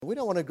we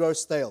don't want to grow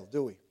stale,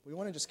 do we? We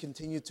want to just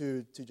continue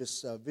to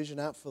just vision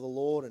out for the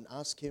Lord and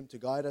ask Him to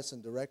guide us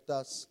and direct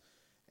us.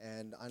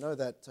 And I know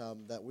that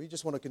that we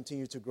just want to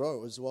continue to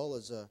grow as well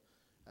as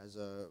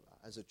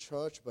a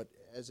church, but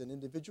as an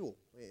individual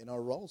in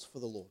our roles for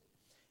the Lord.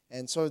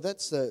 And so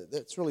that's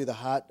really the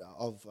heart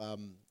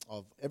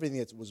of everything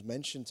that was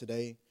mentioned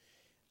today.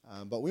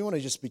 But we want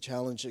to just be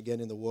challenged again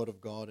in the Word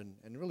of God,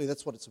 and really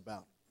that's what it's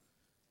about.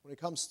 When it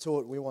comes to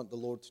it, we want the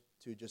Lord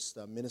to just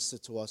minister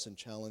to us and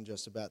challenge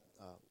us about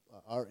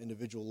our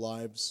individual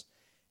lives.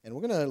 And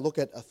we're going to look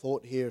at a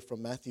thought here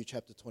from Matthew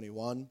chapter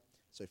 21.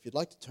 So if you'd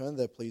like to turn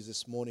there, please,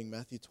 this morning,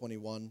 Matthew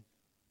 21.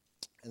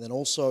 And then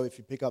also, if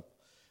you pick up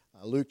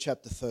Luke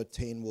chapter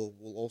 13,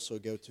 we'll also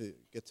get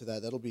to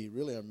that. That'll be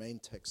really our main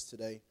text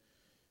today.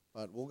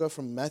 But we'll go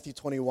from Matthew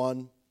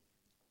 21,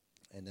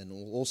 and then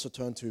we'll also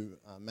turn to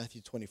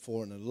Matthew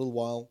 24 in a little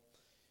while,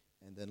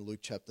 and then Luke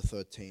chapter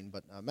 13.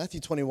 But Matthew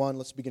 21,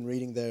 let's begin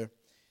reading there.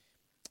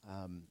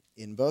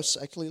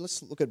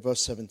 Let's look at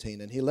verse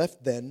 17. And he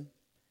left then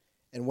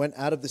and went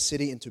out of the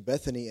city into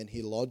Bethany, and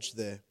he lodged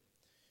there.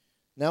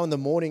 Now in the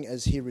morning,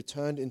 as he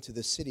returned into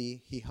the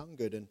city, he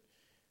hungered. And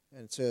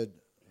said,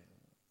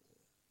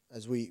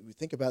 as we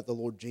think about the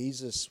Lord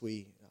Jesus,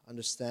 we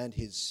understand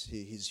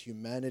his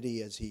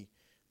humanity as he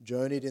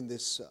journeyed in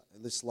this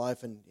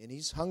life, and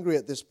he's hungry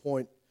at this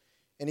point.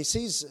 And he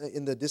sees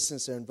in the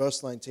distance there in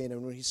verse 19,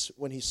 and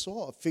when he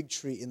saw a fig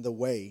tree in the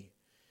way,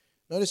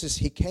 notice this,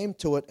 he came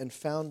to it and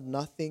found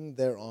nothing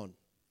thereon.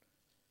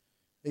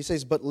 He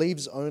says, but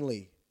leaves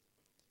only,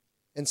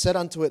 and said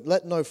unto it,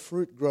 let no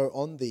fruit grow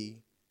on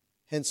thee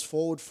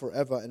henceforward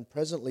forever. And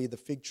presently the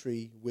fig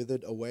tree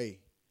withered away.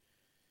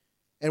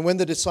 And when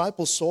the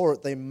disciples saw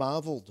it, they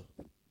marveled,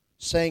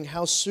 saying,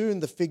 how soon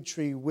the fig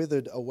tree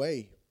withered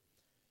away.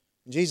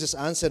 And Jesus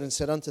answered and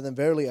said unto them,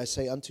 verily I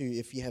say unto you,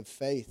 if ye have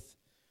faith,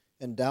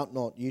 and doubt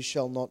not, ye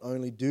shall not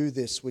only do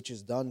this which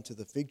is done to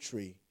the fig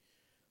tree,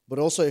 but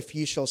also if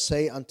ye shall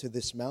say unto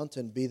this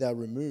mountain, be thou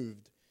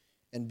removed,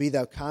 and be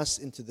thou cast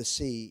into the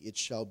sea, it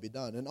shall be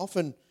done. And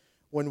often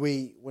when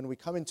we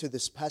come into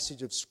this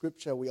passage of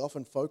Scripture, we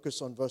often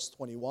focus on verse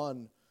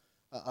 21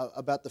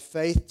 about the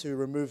faith to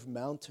remove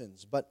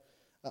mountains. But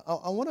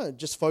I want to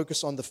just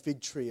focus on the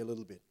fig tree a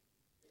little bit.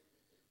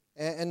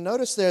 And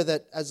notice there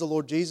that as the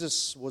Lord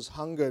Jesus was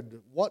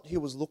hungered, what he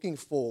was looking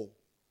for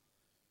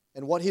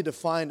and what he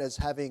defined as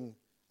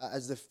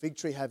the fig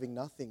tree having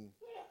nothing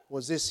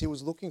was this: he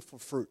was looking for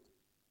fruit.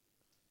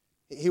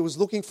 He was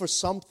looking for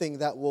something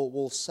that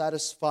will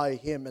satisfy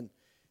him.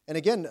 And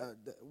again,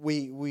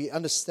 we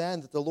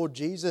understand that the Lord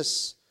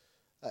Jesus,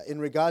 in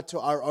regard to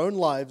our own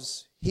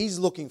lives, he's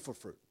looking for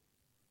fruit.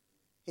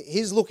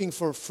 He's looking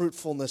for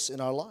fruitfulness in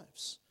our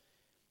lives.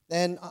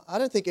 And I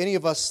don't think any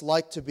of us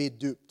like to be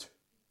duped.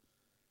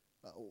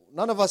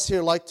 None of us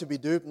here like to be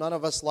duped. None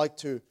of us like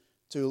to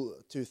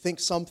think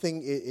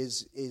something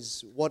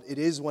is what it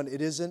is when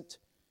it isn't.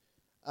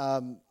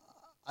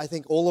 I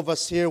think all of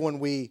us here, when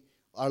we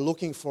are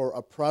looking for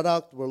a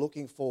product, we're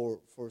looking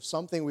for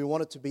something, we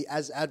want it to be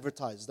as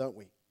advertised, don't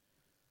we?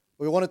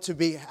 We want it to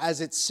be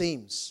as it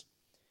seems.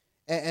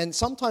 And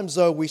sometimes,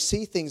 though, we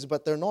see things,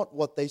 but they're not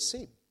what they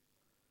seem.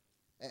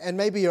 And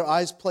maybe your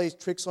eyes play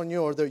tricks on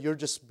you, or you're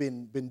just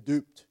been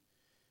duped.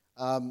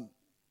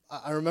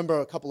 I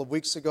remember a couple of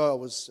weeks ago,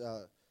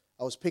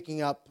 I was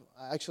picking up.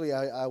 Actually,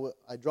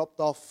 I dropped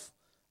off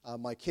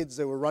my kids.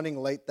 They were running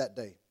late that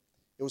day.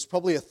 It was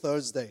probably a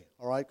Thursday,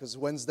 all right, because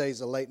Wednesday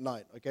is a late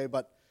night, okay.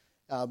 But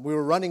we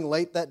were running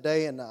late that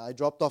day, and I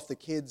dropped off the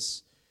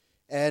kids.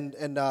 And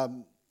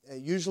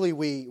usually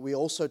we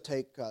also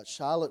take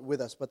Charlotte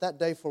with us, but that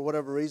day, for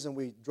whatever reason,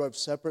 we drove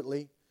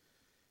separately.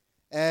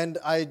 And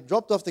I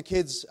dropped off the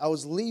kids. I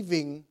was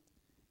leaving,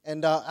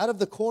 and out of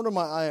the corner of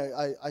my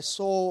eye, I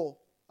saw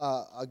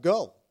a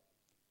girl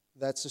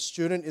that's a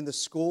student in the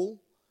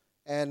school,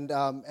 and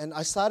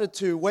I started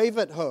to wave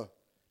at her.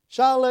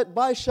 Charlotte,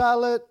 bye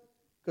Charlotte,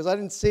 because I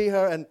didn't see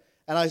her, and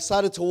I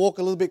started to walk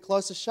a little bit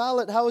closer.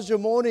 Charlotte, how was your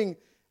morning?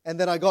 And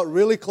then I got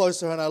really close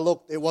to her, and I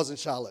looked. It wasn't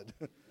Charlotte.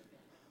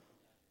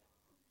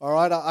 All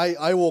right,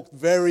 I walked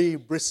very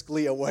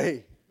briskly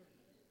away.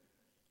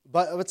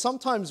 But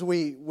sometimes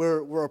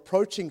we're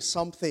approaching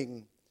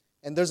something,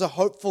 and there's a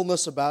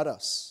hopefulness about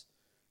us.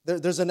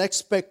 There's an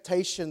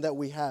expectation that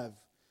we have.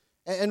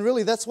 And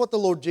really, that's what the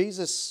Lord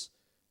Jesus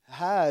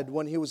had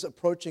when he was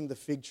approaching the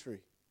fig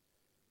tree.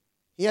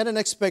 He had an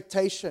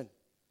expectation.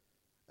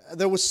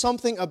 There was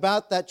something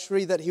about that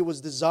tree that he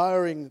was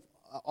desiring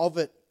of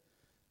it.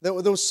 There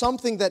was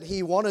something that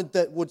he wanted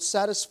that would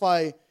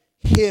satisfy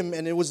him,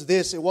 and it was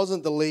this. It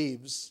wasn't the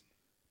leaves.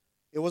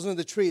 It wasn't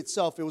the tree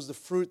itself. It was the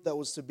fruit that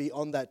was to be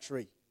on that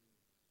tree.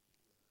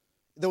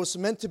 There was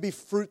meant to be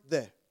fruit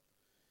there.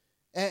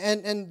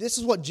 And this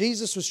is what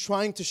Jesus was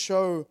trying to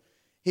show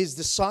his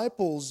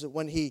disciples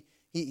when he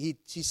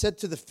said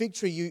to the fig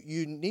tree,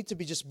 you need to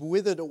be just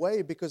withered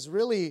away, because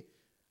really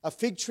a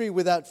fig tree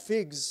without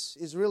figs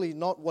is really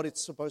not what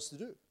it's supposed to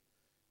do.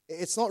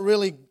 It's not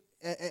really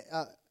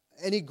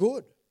any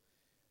good.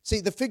 See,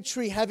 the fig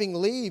tree having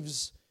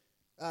leaves,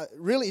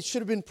 really it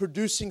should have been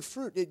producing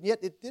fruit, yet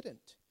it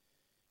didn't.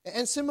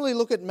 And similarly,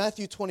 look at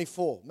Matthew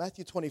 24.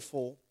 Matthew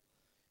 24.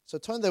 So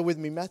turn there with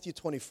me, Matthew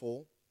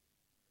 24.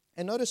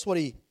 And notice what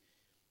he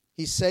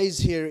says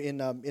here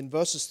in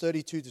verses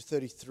 32 to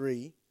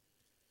 33.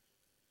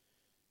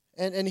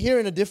 And here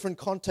in a different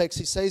context,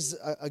 he says,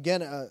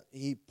 again,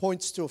 he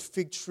points to a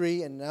fig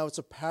tree, and now it's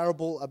a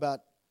parable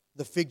about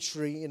the fig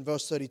tree in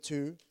verse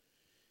 32.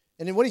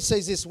 And then what he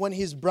says is, when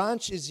his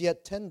branch is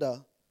yet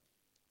tender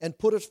and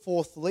putteth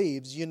forth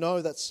leaves, you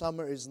know that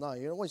summer is nigh.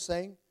 You know what he's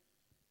saying?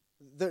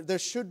 There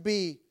should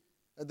be,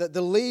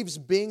 the leaves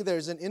being there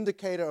is an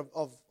indicator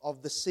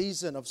of the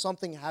season, of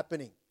something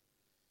happening.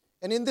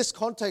 And in this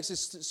context,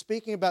 it's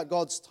speaking about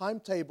God's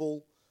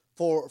timetable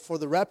for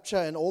the rapture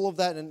and all of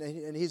that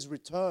and His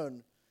return.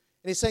 And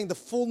He's saying the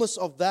fullness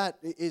of that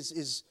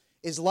is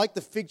like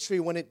the fig tree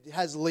when it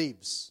has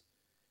leaves.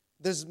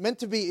 It's meant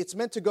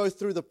to go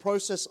through the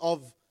process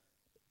of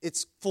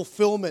its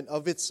fulfillment,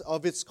 of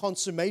its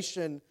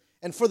consummation.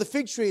 And for the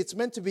fig tree, it's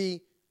meant to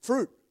be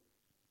fruit.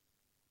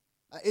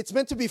 It's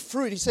meant to be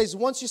fruit. He says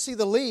once you see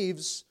the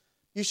leaves,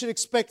 you should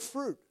expect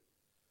fruit.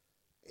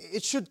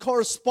 It should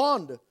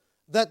correspond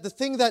that the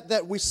thing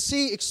that we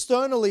see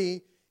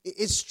externally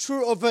is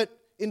true of it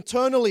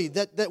internally,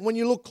 that when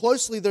you look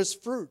closely, there's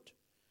fruit.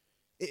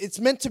 It's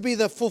meant to be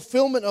the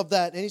fulfillment of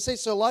that. And he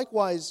says, so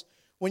likewise,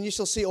 when you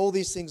shall see all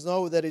these things,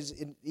 know that is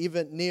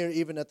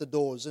even at the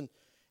doors. And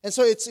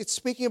so it's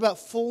speaking about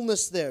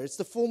fullness there. It's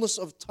the fullness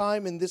of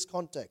time in this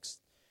context.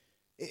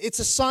 It's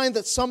a sign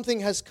that something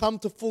has come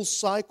to full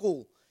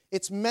cycle.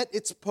 It's met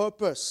its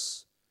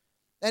purpose.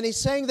 And he's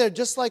saying there,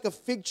 just like a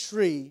fig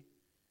tree,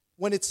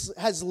 when it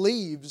has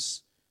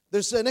leaves,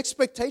 there's an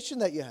expectation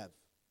that you have.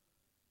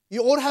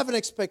 You ought to have an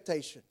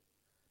expectation.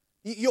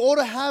 You ought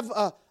to have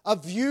a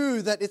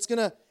view that it's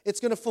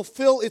gonna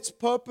fulfill its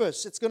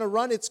purpose. It's gonna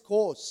run its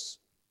course.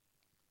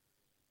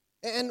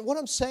 And what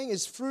I'm saying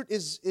is, fruit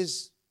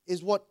is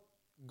what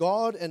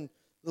God and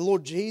the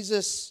Lord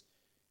Jesus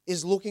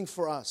is looking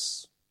for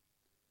us.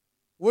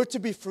 We're to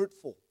be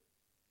fruitful.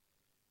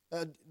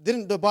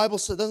 Doesn't the Bible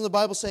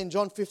say in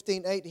John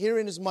 15:8,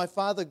 herein is my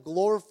Father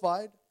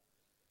glorified?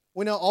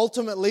 We know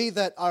ultimately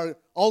that our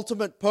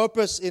ultimate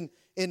purpose in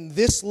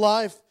this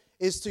life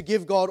is to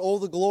give God all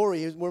the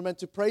glory. We're meant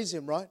to praise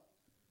Him, right?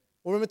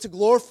 We're meant to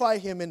glorify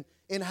Him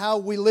in how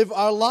we live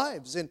our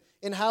lives,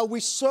 in how we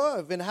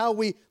serve, in how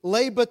we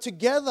labor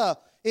together,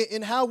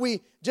 in how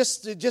we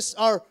just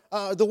are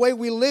the way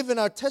we live in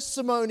our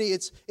testimony.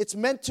 It's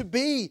meant to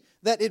be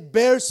that it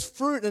bears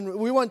fruit, and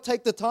we won't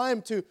take the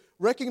time to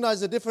recognize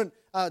the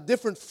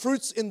different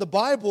fruits in the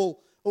Bible.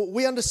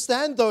 We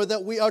understand, though,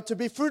 that we are to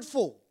be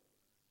fruitful.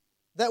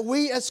 That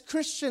we as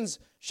Christians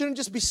shouldn't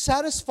just be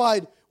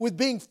satisfied with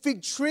being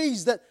fig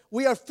trees, that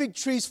we are fig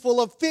trees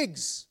full of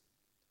figs,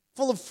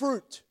 full of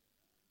fruit.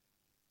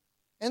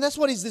 And that's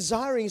what He's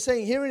desiring. He's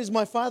saying, herein is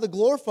my Father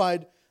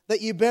glorified, that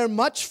ye bear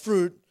much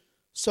fruit,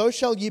 so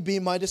shall ye be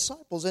my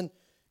disciples. And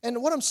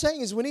what I'm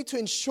saying is we need to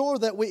ensure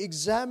that we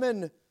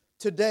examine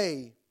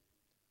today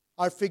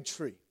our fig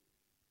tree.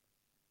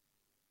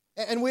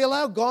 And we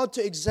allow God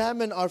to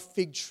examine our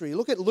fig tree.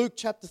 Look at Luke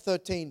chapter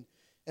 13.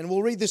 And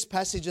we'll read this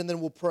passage and then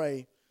we'll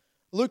pray.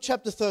 Luke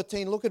chapter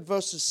 13, look at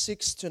verses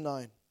 6 to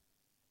 9.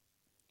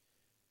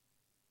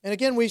 And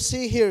again, we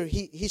see here,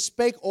 he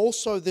spake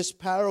also this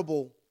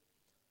parable.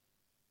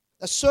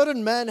 A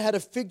certain man had a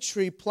fig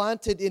tree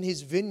planted in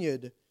his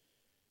vineyard,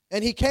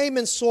 and he came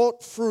and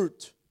sought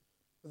fruit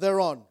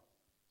thereon.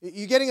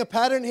 You getting a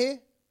pattern here?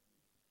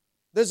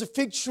 There's a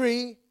fig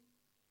tree,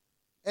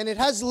 and it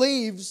has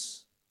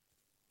leaves,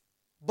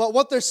 but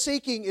what they're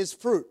seeking is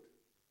fruit.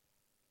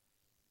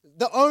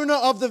 The owner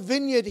of the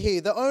vineyard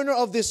here, the owner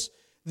of this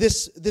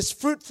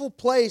fruitful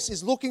place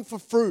is looking for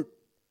fruit.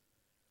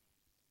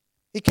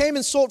 He came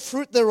and sought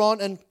fruit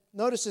thereon, and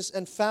notice this,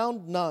 and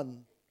found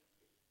none.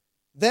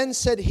 Then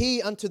said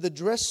he unto the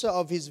dresser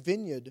of his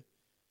vineyard,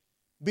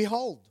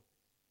 behold.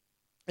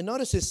 And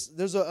notice this,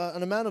 there's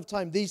an amount of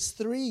time, these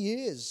 3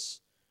 years,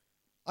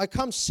 I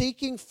come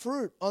seeking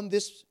fruit on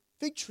this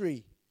fig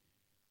tree,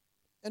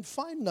 and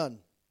find none.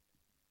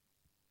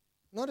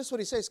 Notice what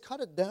he says, cut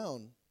it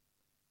down.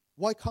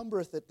 Why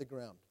cumbereth it the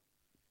ground?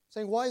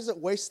 Saying, why is it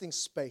wasting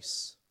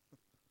space?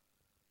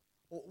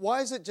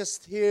 Why is it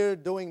just here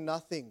doing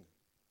nothing?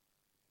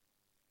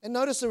 And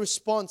notice the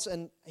response,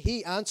 and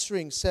he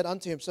answering said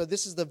unto him, so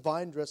this is the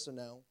vine dresser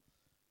now,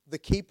 the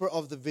keeper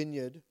of the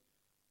vineyard,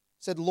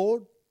 said,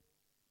 Lord,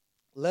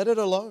 let it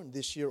alone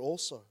this year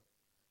also,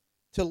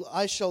 till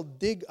I shall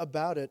dig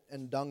about it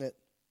and dung it.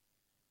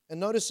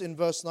 And notice in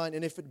verse 9,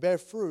 and if it bear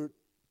fruit,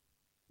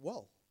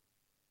 well.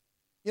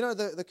 You know,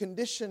 the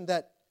condition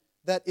that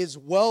is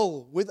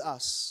well with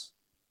us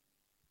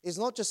is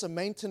not just a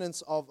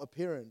maintenance of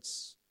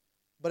appearance,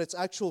 but it's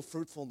actual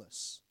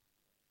fruitfulness.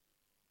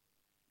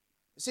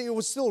 See, it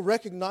was still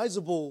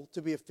recognizable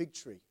to be a fig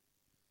tree.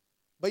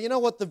 But you know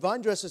what the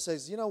vine dresser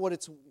says? You know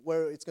what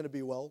where it's going to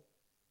be well?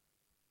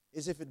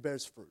 Is if it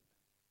bears fruit.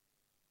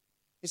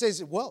 He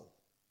says, well.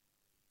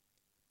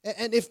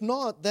 And if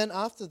not, then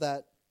after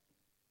that,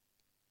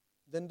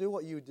 then do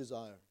what you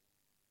desire.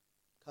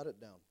 Cut it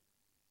down.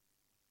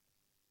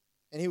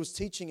 and he was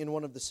teaching in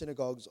one of the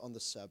synagogues on the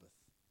Sabbath.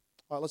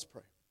 All right, let's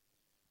pray.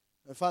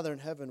 Father in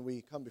heaven,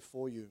 we come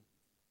before you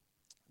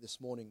this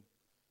morning.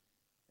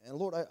 And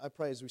Lord, I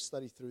pray as we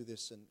study through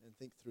this and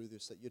think through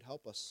this, that you'd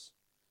help us,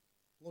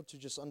 Lord, to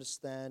just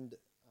understand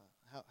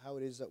how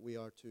it is that we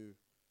are to,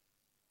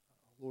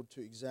 Lord,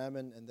 to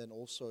examine and then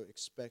also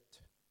expect,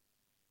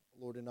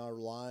 Lord, in our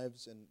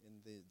lives and in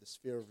the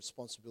sphere of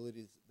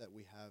responsibilities that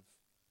we have,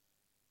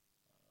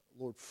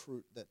 Lord,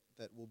 fruit that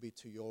will be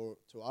to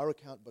our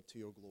account, but to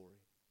your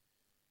glory.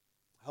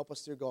 Help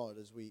us, dear God,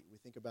 as we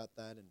think about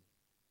that, and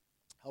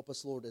help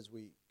us, Lord, as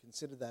we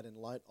consider that in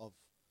light of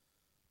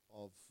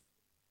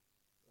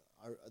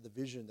the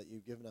vision that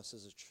you've given us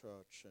as a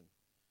church. And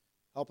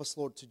help us,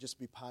 Lord, to just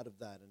be part of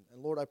that.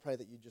 And Lord, I pray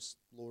that you just,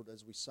 Lord,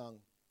 as we sung,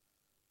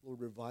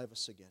 Lord, revive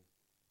us again.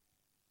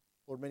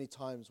 Lord, many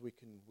times we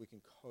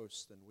can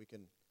coast and we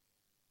can,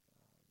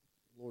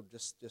 Lord,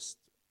 just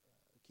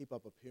keep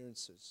up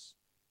appearances.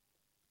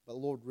 But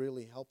Lord,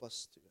 really help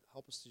us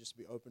to just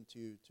be open to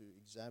you, to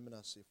examine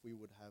us if we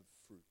would have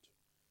fruit.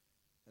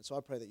 And so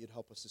I pray that you'd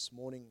help us this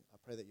morning. I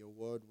pray that your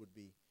word would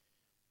be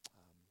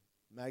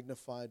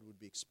magnified, would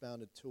be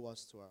expounded to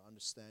us, to our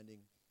understanding,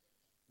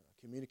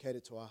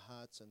 communicated to our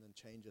hearts, and then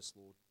change us,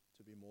 Lord,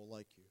 to be more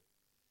like you.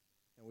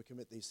 And we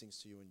commit these things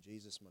to you in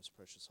Jesus' most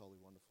precious, holy,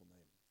 wonderful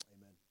name.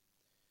 Amen.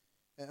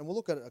 And we'll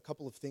look at a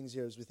couple of things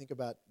here as we think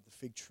about the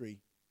fig tree.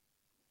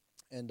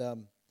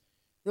 And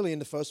really, in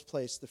the first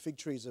place, the fig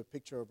tree is a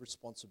picture of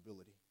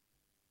responsibility.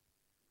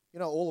 You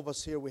know, all of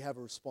us here, we have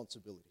a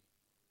responsibility.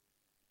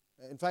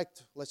 In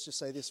fact, let's just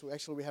say this,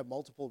 we have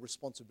multiple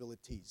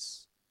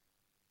responsibilities,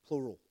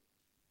 plural.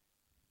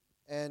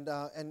 And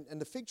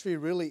the fig tree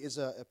really is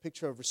a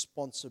picture of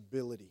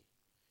responsibility.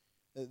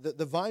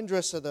 The vine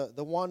dresser,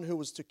 the one who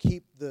was to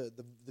keep the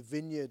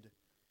vineyard,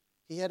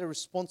 he had a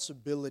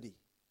responsibility.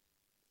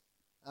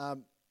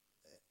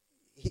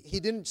 He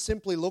didn't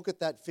simply look at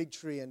that fig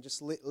tree and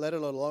just let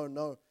it alone.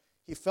 No,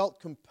 he felt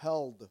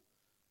compelled.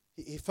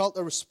 He felt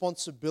a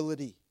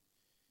responsibility.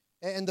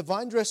 And the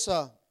vine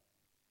dresser,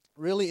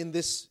 really in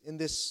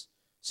this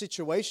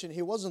situation,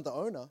 he wasn't the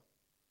owner.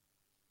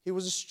 He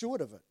was a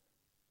steward of it.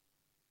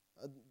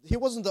 He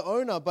wasn't the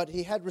owner, but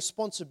he had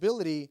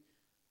responsibility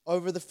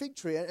over the fig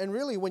tree. And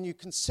really, when you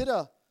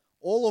consider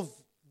all of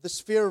the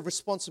sphere of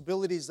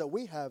responsibilities that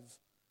we have,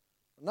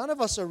 none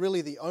of us are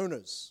really the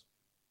owners.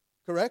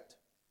 Correct?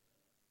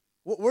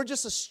 We're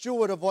just a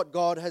steward of what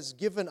God has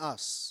given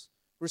us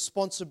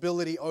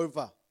responsibility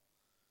over.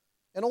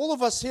 And all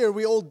of us here,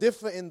 we all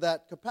differ in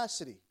that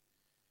capacity.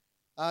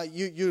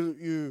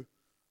 You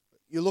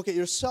look at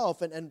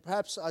yourself, and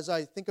perhaps as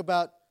I think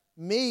about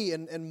me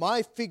and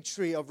my fig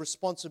tree of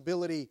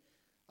responsibility,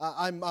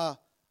 I'm a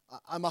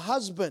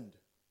husband,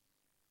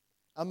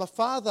 I'm a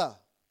father,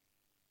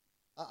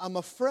 I'm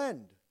a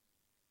friend,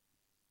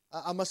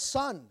 I'm a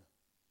son,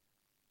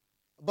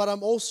 but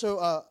I'm also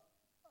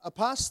a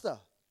pastor,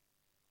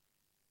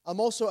 I'm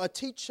also a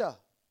teacher,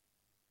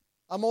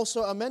 I'm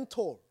also a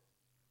mentor,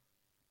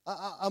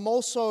 I'm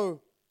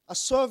also a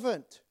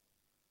servant,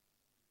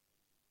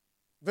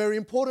 very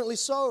importantly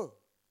so.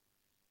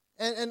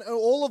 And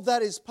all of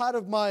that is part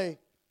of my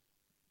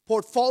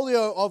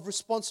portfolio of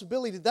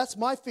responsibility. That's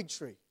my fig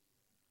tree.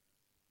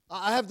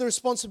 I have the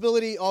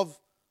responsibility of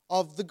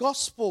the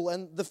gospel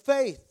and the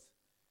faith.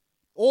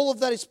 All of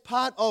that is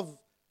part of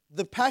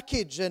the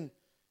package. And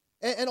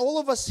all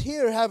of us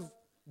here have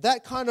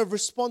that kind of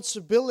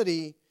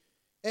responsibility.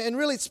 And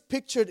really it's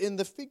pictured in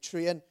the fig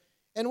tree. And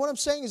what I'm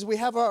saying is we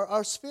have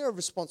our sphere of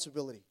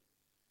responsibility.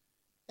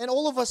 And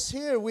all of us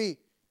here,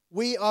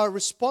 we are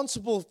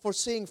responsible for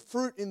seeing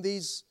fruit in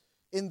these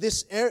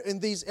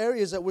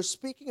areas that we're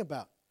speaking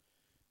about.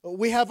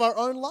 We have our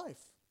own life.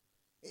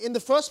 In the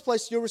first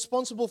place, you're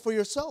responsible for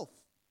yourself.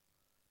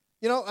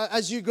 You know,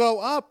 as you grow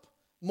up,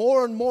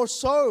 more and more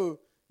so,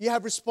 you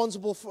have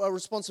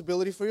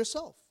responsibility for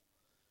yourself.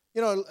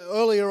 You know,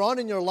 earlier on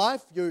in your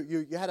life,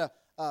 you had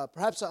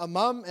perhaps a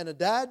mom and a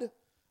dad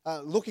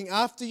looking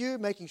after you,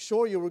 making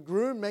sure you were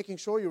groomed, making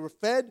sure you were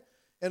fed,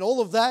 and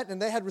all of that,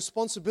 and they had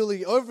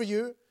responsibility over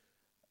you.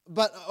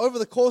 But over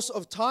the course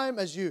of time,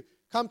 as you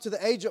come to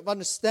the age of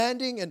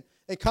understanding and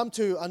come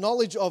to a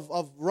knowledge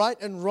of right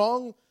and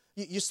wrong,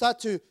 you start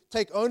to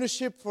take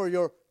ownership for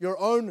your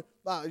own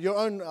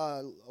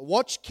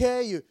watch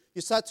care. You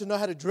start to know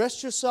how to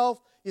dress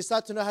yourself. You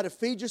start to know how to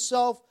feed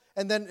yourself.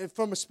 And then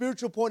from a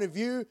spiritual point of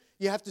view,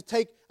 you have to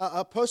take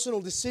a personal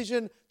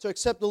decision to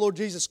accept the Lord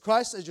Jesus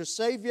Christ as your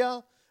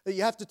Savior.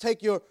 You have to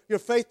take your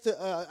faith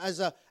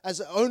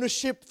as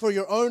ownership for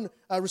your own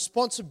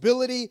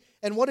responsibility.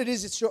 And what it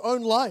is, it's your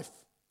own life.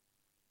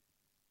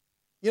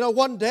 You know,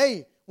 one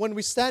day when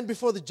we stand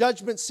before the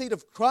judgment seat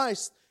of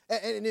Christ,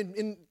 and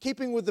in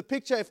keeping with the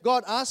picture, if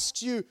God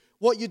asks you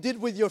what you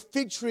did with your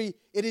fig tree,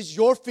 it is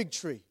your fig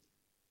tree.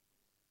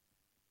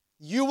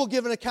 You will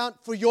give an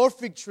account for your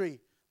fig tree,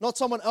 not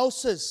someone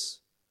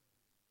else's.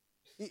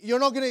 You're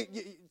not going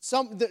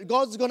to,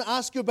 God's going to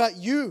ask you about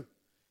you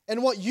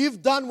and what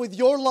you've done with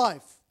your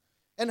life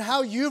and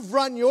how you've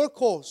run your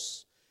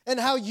course and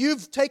how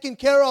you've taken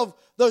care of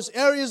those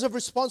areas of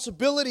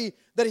responsibility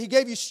that He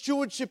gave you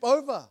stewardship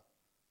over.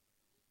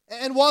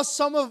 And while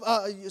some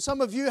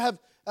of you have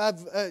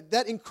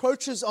that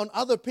encroaches on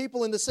other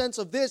people in the sense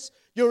of this,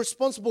 you're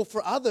responsible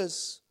for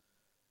others.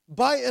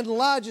 By and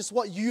large, it's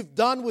what you've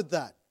done with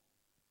that.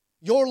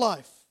 Your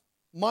life,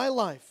 my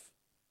life.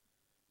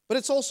 But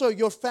it's also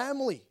your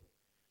family.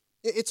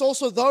 It's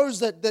also those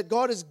that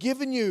God has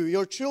given you,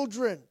 your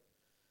children,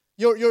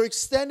 your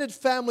extended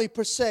family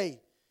per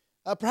se.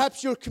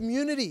 Perhaps your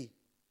community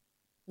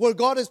where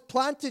God has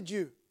planted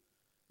you.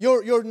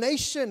 Your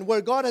nation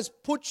where God has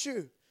put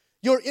you.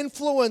 Your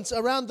influence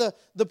around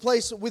the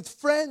place with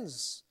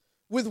friends,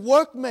 with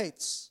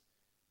workmates.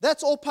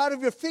 That's all part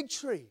of your fig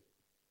tree.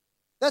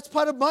 That's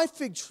part of my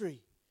fig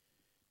tree.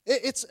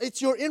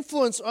 It's your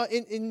influence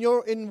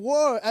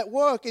at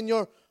work, in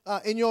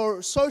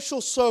your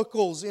social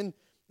circles, in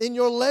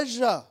your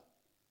leisure,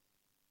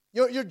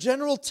 your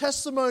general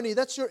testimony.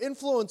 That's your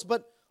influence,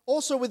 but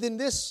also within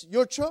this,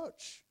 your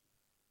church.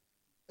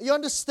 You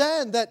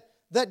understand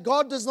that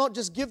God does not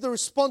just give the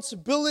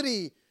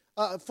responsibility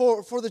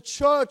for the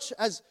church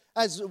as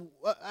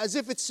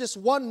if it's just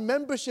one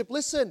membership.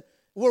 Listen,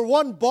 we're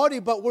one body,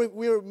 but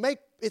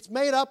it's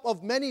made up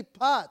of many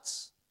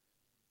parts.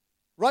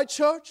 Right,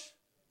 church?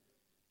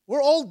 We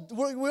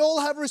all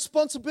have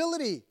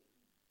responsibility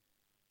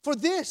for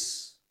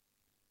this.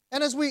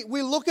 And as we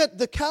look at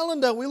the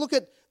calendar, we look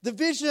at the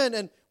vision,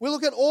 and we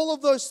look at all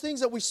of those things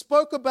that we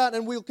spoke about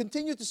and we'll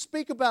continue to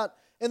speak about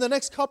in the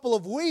next couple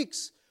of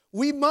weeks,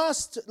 we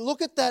must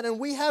look at that, and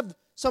we have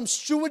some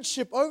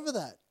stewardship over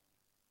that.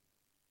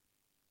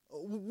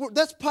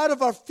 That's part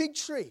of our fig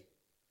tree.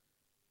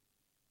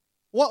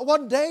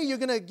 One day you're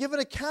going to give an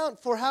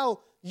account for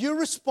how you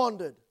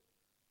responded,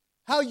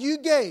 how you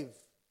gave,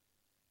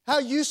 how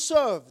you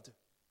served,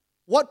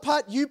 what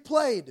part you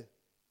played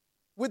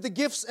with the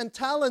gifts and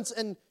talents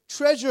and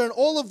treasure and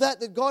all of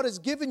that God has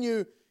given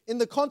you in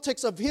the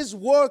context of His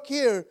work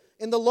here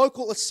in the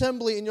local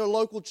assembly, in your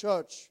local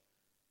church.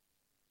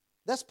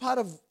 That's part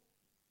of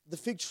the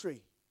fig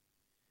tree.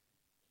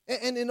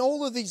 And in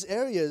all of these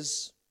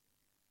areas,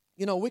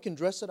 we can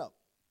dress it up.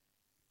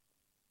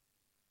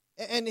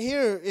 And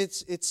here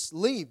it's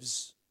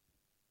leaves.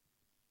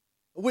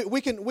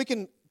 We can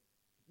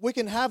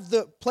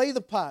play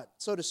the part,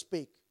 so to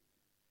speak.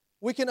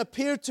 We can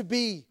appear to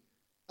be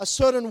a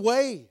certain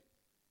way.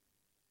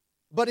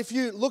 But if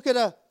you look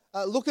at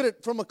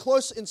it from a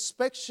close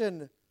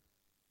inspection,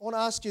 I want to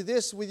ask you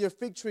this: with your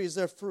fig tree, is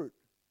there fruit?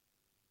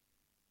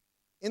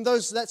 In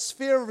that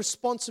sphere of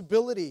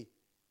responsibility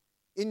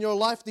in your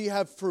life, do you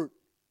have fruit?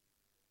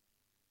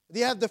 Do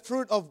you have the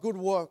fruit of good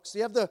works? Do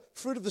you have the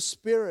fruit of the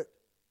Spirit?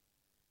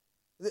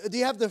 Do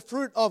you have the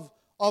fruit of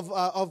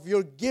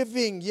your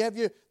giving? Do you have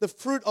the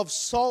fruit of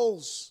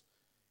souls?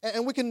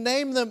 And we can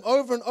name them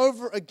over and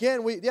over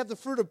again. Do you have the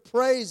fruit of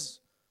praise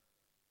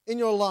in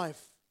your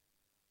life?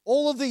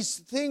 All of these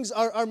things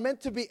are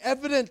meant to be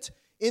evident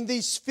in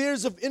these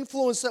spheres of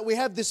influence that we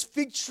have, this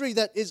fig tree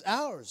that is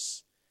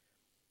ours.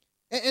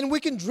 And we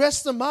can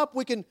dress them up,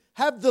 we can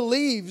have the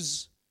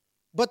leaves,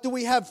 but do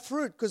we have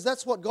fruit? Because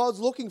that's what God's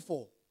looking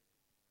for.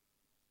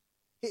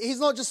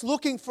 He's not just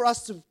looking for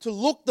us to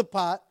look the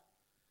part,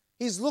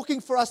 He's looking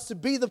for us to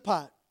be the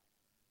part.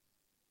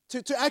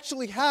 To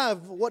actually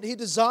have what He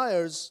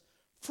desires,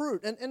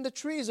 fruit. And the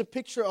tree is a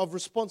picture of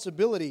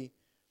responsibility.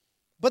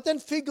 But then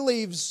fig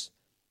leaves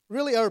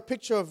really are a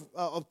picture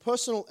of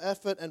personal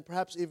effort and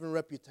perhaps even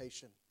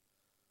reputation.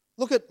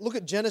 Look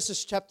at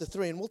Genesis chapter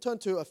 3, and we'll turn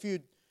to a few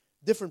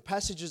different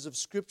passages of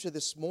Scripture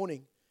this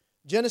morning.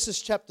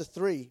 Genesis chapter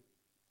 3.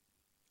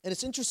 And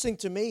it's interesting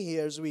to me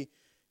here as we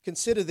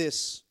consider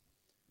this.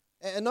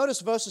 And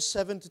notice verses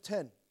 7 to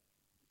 10.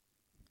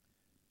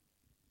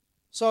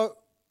 So,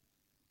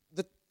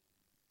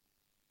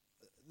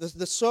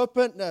 the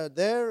serpent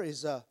there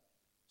is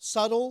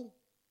subtle,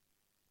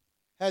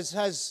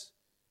 has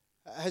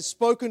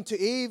spoken to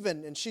Eve,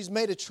 and she's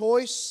made a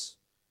choice.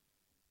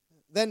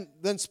 Then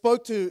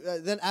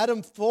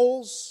Adam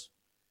falls,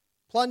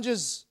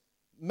 plunges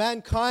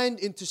mankind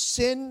into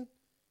sin.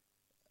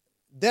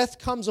 Death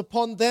comes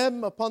upon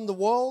them, upon the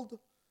world.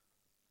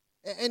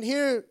 And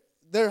here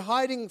they're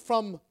hiding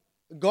from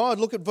God.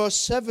 Look at verse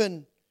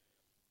 7.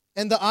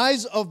 And the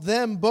eyes of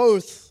them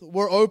both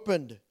were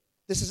opened.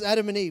 This is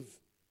Adam and Eve.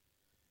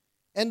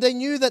 And they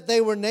knew that they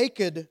were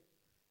naked.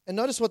 And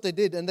notice what they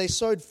did. And they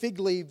sewed fig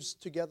leaves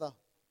together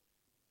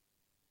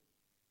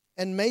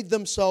and made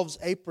themselves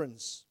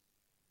aprons.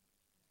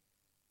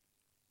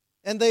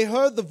 And they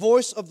heard the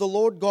voice of the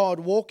Lord God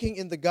walking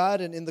in the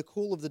garden in the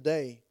cool of the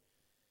day.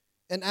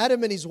 And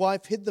Adam and his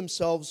wife hid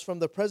themselves from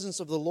the presence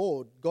of the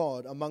Lord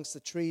God amongst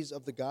the trees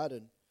of the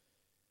garden.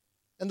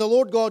 And the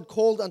Lord God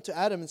called unto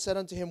Adam and said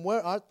unto him,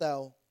 Where art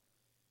thou?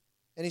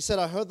 And he said,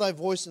 I heard thy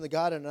voice in the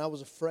garden, and I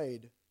was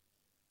afraid,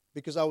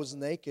 because I was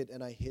naked,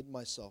 and I hid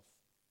myself.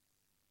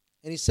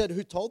 And he said,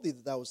 Who told thee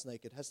that thou wast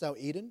naked? Hast thou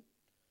eaten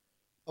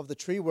of the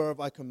tree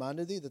whereof I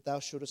commanded thee that thou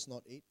shouldest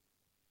not eat?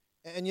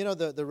 And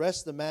the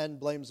rest, the man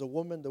blames the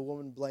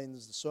woman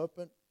blames the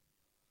serpent.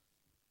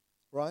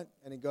 right?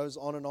 And it goes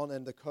on,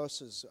 and the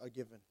curses are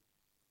given.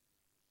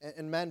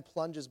 And man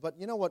plunges. But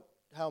you know what?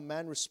 How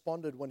man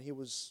responded when he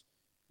was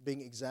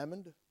being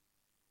examined?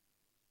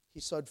 He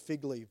sowed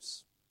fig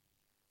leaves.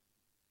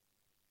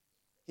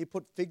 He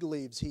put fig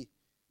leaves. He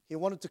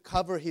wanted to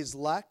cover his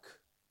lack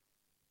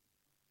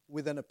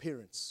with an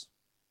appearance.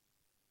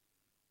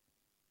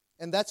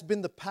 And that's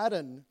been the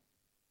pattern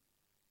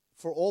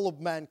for all of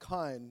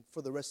mankind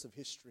for the rest of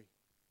history.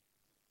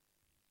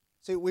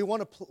 See, we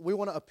want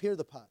to appear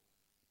the part.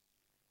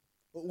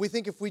 We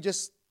think if we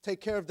just take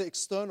care of the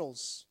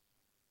externals,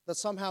 that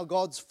somehow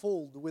God's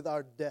fooled with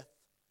our death,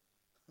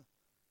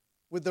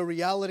 with the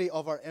reality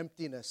of our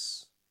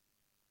emptiness.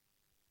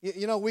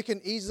 You know, we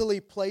can easily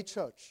play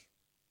church.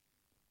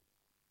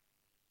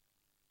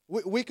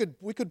 We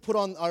could put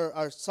on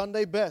our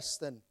Sunday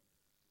best, and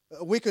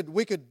we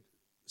could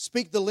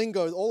speak the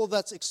lingo. All of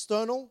that's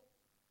external.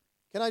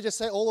 Can I just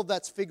say all of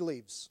that's fig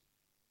leaves?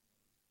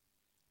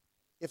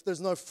 If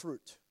there's no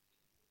fruit.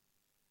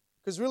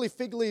 Because really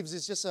fig leaves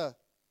is just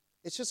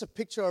a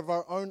picture of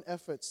our own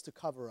efforts to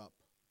cover up.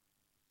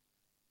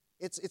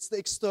 It's the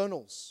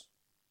externals.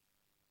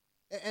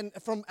 And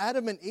from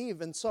Adam and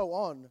Eve and so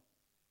on,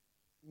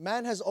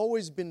 man has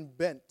always been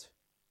bent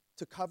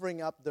to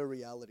covering up the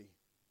reality.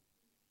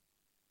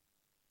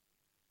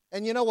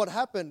 And you know what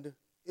happened?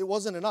 It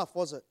wasn't enough,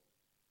 was it?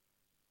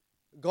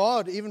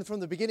 God, even from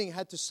the beginning,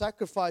 had to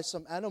sacrifice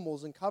some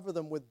animals and cover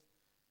them with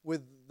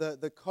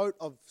the coat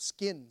of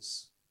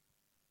skins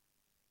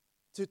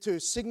to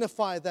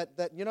signify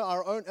that you know,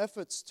 our own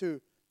efforts to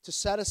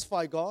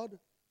satisfy God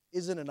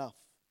isn't enough.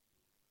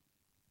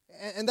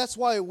 And that's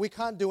why we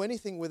can't do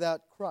anything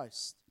without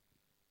Christ.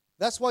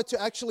 That's why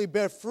to actually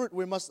bear fruit,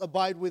 we must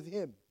abide with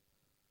Him.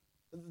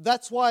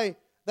 That's why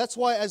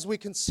as we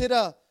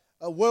consider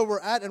where we're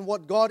at and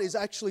what God is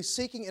actually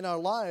seeking in our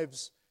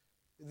lives,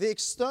 the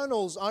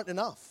externals aren't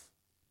enough.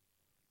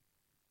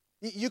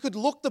 You could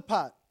look the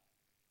part.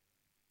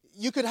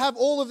 You could have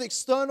all of the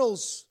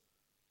externals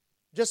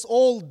just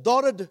all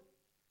dotted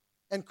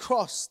and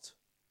crossed.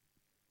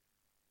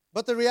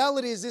 But the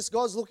reality is this: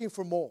 God's looking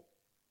for more.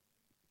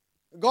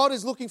 God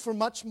is looking for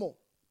much more.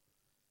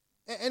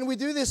 And we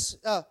do this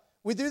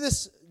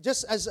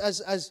just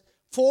as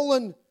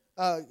fallen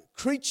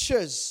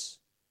creatures.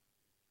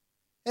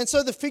 And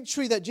so the fig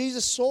tree that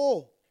Jesus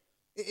saw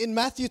in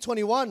Matthew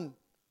 21,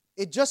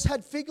 it just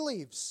had fig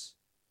leaves.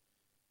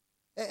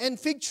 And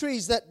fig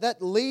trees that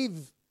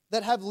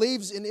have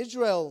leaves in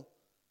Israel,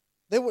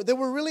 they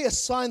were really a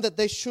sign that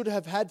they should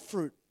have had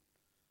fruit.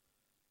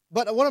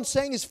 But what I'm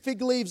saying is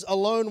fig leaves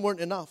alone weren't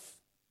enough.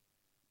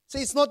 See,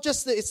 it's not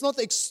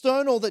the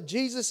external that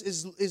Jesus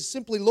is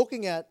simply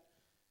looking at.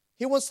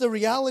 He wants the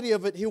reality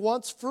of it. He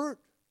wants fruit.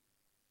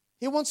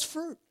 He wants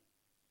fruit.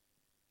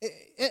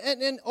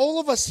 And all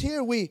of us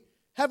here, we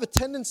have a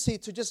tendency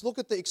to just look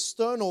at the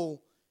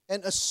external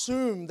and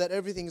assume that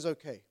everything's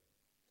okay.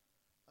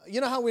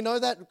 You know how we know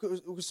that?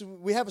 Because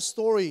we have a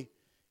story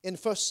in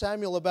 1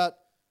 Samuel about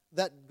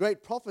that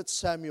great prophet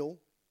Samuel.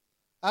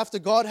 After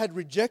God had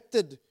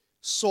rejected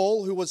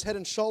Saul, who was head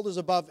and shoulders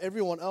above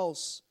everyone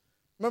else,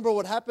 remember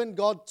what happened?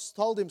 God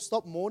told him,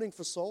 stop mourning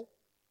for Saul.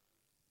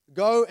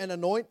 Go and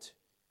anoint.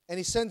 And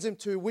He sends him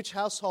to which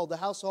household? The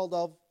household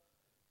of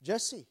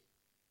Jesse.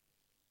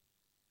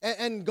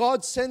 And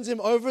God sends him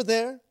over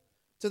there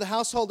to the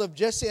household of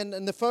Jesse.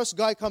 And the first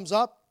guy comes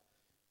up.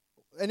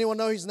 Anyone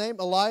know his name?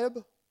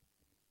 Eliab.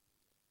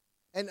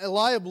 And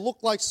Eliab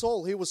looked like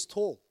Saul. He was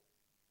tall.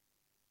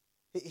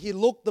 He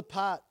looked the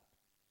part.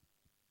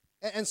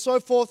 And so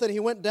forth. And he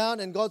went down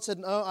and God said,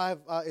 no,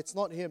 it's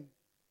not him.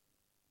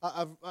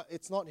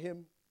 It's not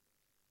him.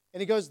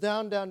 And he goes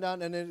down,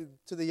 and then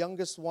to the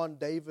youngest one,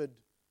 David,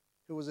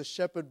 who was a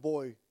shepherd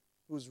boy,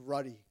 who was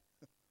ruddy.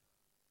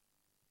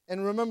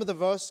 And remember the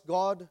verse,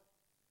 God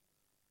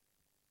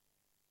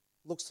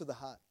looks to the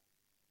heart.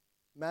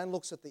 Man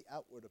looks at the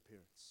outward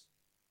appearance.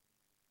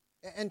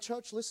 And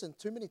church, listen,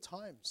 too many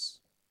times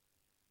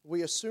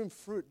we assume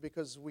fruit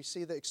because we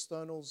see the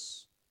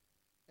externals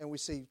and we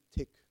see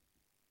tick.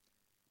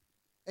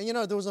 And you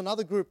know, there was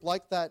another group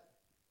like that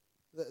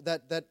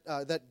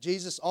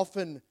Jesus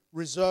often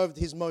reserved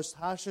His most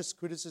harshest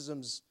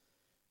criticisms.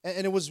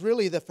 And it was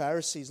really the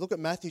Pharisees. Look at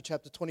Matthew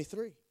chapter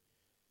 23.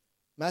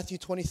 Matthew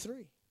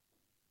 23.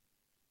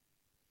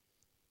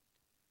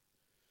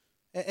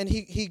 And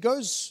he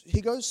goes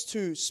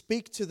to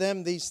speak to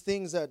them these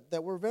things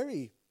that were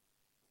they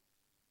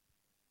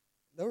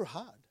were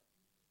hard.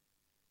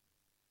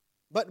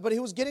 But He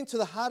was getting to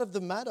the heart of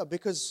the matter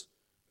because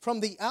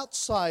from the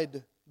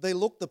outside they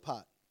looked the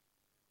part.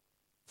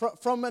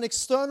 From an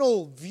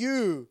external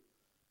view,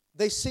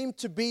 they seemed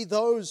to be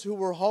those who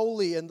were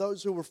holy and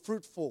those who were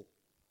fruitful.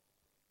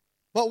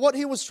 But what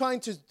He was trying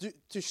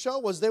to show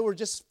was they were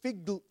just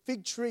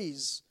fig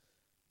trees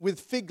with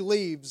fig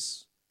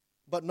leaves,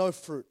 but no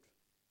fruit.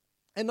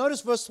 And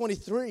notice verse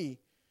 23,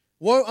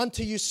 woe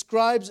unto you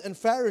scribes and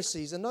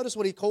Pharisees. And notice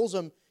what He calls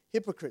them,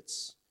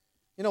 hypocrites.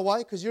 You know why?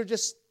 Because you're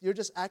just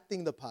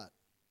acting the part.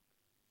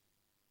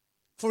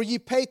 For ye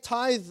pay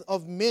tithe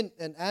of mint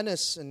and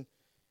anise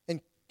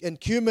and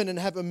cumin, and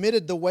have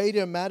omitted the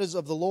weightier matters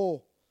of the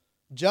law,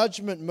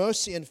 judgment,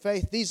 mercy, and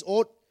faith. These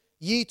ought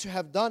ye to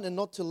have done, and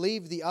not to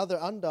leave the other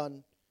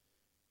undone.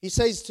 He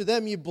says to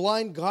them, ye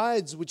blind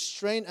guides, which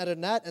strain at a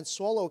gnat and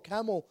swallow a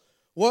camel.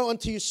 Woe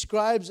unto you,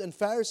 scribes and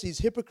Pharisees,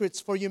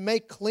 hypocrites, for you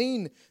make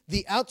clean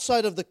the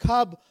outside of the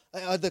cup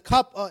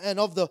and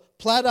of the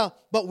platter,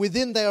 but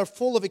within they are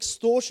full of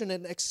extortion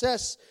and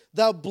excess.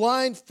 Thou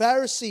blind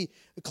Pharisee,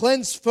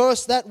 cleanse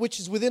first that which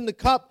is within the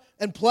cup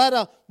and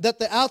platter, that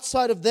the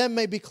outside of them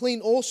may be clean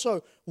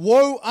also.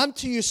 Woe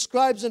unto you,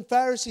 scribes and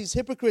Pharisees,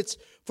 hypocrites,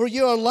 for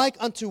you are like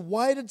unto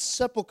whited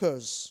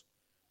sepulchres,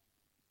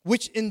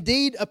 which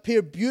indeed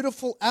appear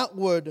beautiful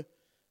outward,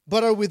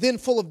 but are within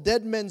full of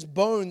dead men's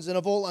bones and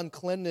of all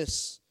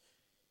uncleanness.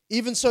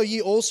 Even so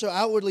ye also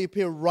outwardly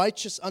appear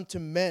righteous unto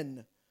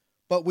men,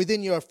 but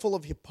within you are full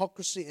of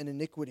hypocrisy and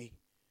iniquity.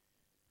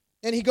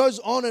 And he goes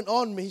on and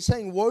on. He's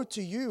saying, woe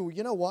to you.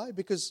 You know why?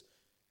 Because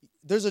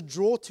there's a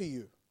draw to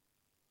you.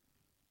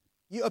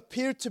 You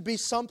appear to be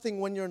something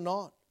when you're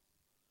not.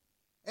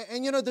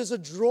 And you know, there's a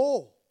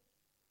draw.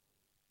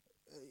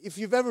 If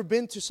you've ever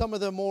been to some of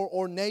the more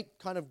ornate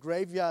kind of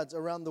graveyards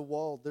around the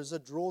world, there's a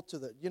draw to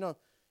that. You know,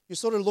 you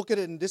sort of look at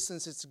it in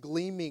distance, it's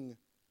gleaming.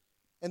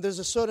 And there's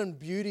a certain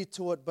beauty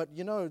to it, but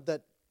you know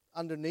that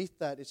underneath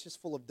that, it's just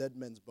full of dead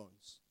men's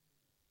bones.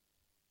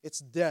 It's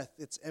death,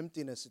 it's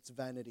emptiness, it's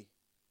vanity.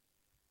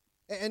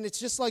 And it's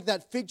just like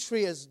that fig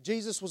tree as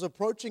Jesus was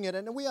approaching it.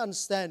 And we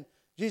understand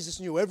Jesus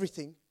knew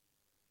everything.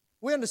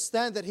 We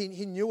understand that he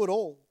knew it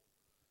all.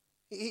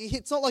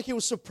 It's not like he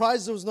was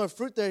surprised there was no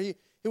fruit there. He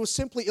was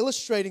simply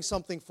illustrating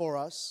something for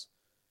us.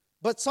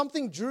 But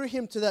something drew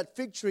him to that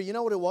fig tree. You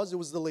know what it was? It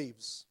was the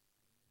leaves.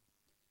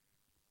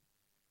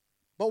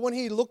 But when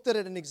he looked at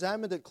it and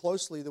examined it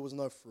closely, there was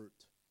no fruit.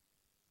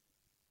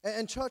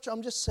 And church,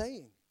 I'm just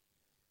saying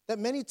that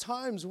many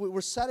times we're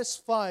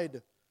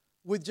satisfied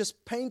with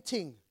just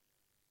painting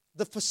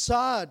the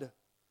facade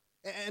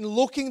and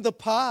looking the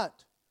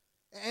part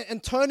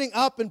and turning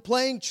up and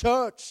playing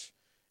church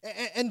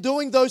and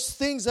doing those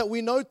things that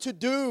we know to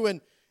do,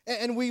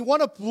 and we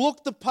want to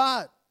look the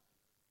part.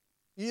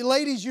 You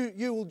ladies,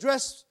 you will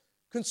dress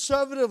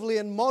conservatively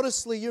and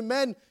modestly. You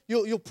men,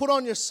 you'll put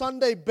on your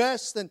Sunday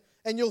best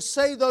and you'll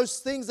say those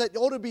things that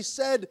ought to be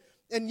said.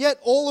 And yet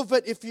all of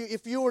it,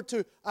 if you were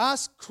to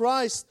ask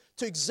Christ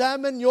to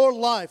examine your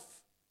life,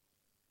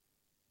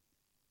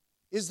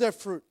 is there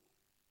fruit?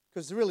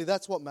 Because really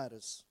that's what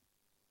matters.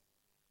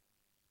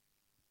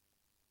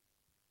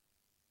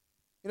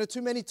 You know,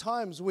 too many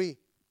times we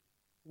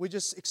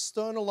just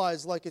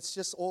externalize like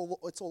it's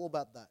all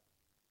about that.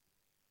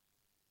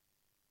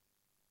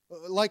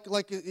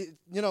 Like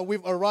you know,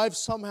 we've arrived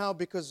somehow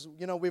because,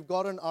 you know, we've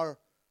gotten our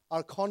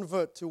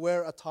convert to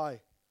wear a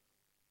tie.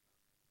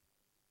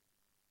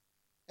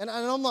 And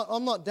I'm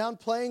not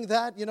downplaying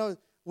that. You know,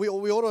 we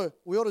ought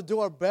to do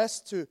our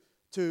best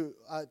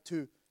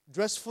to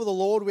dress for the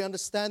Lord. We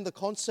understand the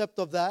concept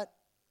of that.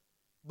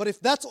 But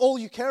if that's all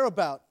you care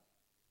about,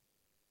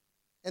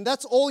 and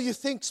that's all you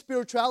think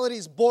spirituality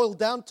is boiled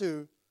down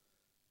to,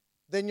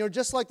 then you're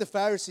just like the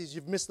Pharisees.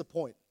 You've missed the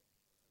point.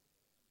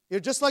 You're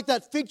just like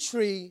that fig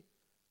tree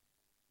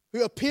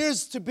who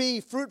appears to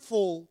be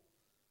fruitful,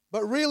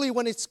 but really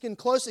when it's in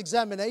close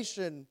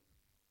examination,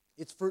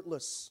 it's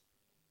fruitless.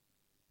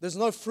 There's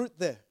no fruit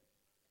there.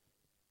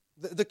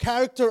 The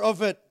character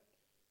of it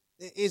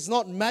is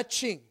not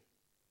matching.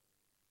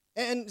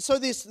 And so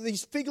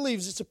these fig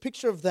leaves, it's a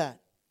picture of that.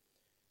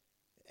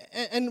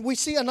 And we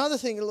see another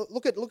thing.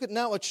 Look at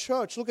now a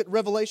church. Look at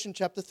Revelation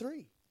chapter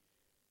 3.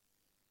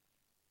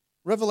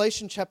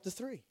 Revelation chapter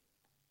 3.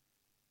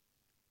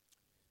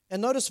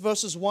 And notice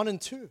verses 1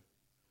 and 2.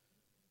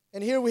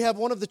 And here we have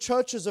one of the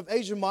churches of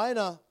Asia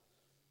Minor.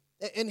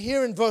 And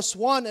here in verse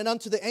 1, and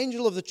unto the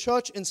angel of the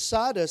church in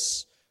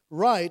Sardis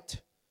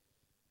write,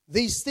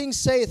 these things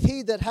saith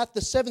he that hath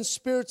the 7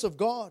 spirits of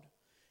God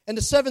and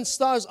the 7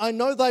 stars. I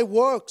know thy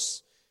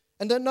works.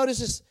 And then notice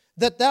this,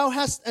 that thou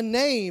hast a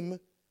name,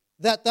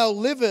 that thou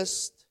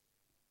livest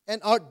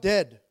and art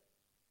dead.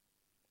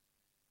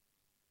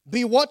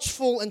 Be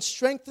watchful and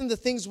strengthen the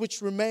things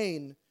which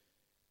remain.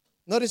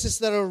 Notice this,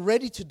 that are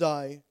ready to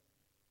die,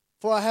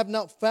 for I have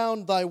not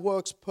found thy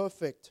works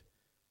perfect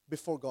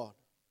before God.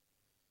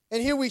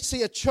 And here we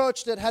see a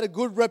church that had a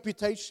good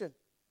reputation.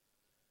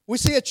 We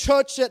see a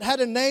church that had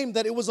a name,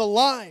 that it was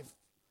alive.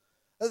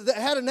 That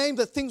had a name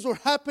that things were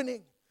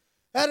happening.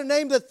 Had a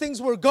name that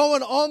things were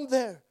going on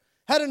there.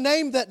 Had a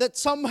name that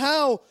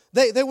somehow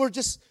they weren't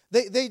just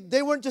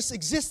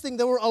existing,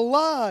 they were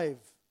alive.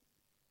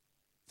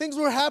 Things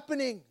were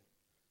happening.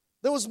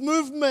 There was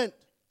movement.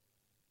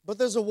 But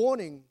there's a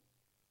warning.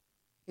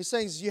 He's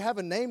saying, you have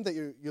a name that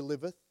you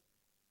liveth,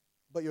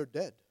 but you're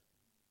dead.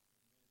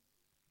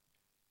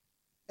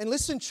 And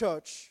listen,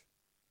 church,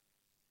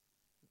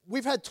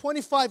 we've had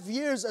 25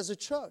 years as a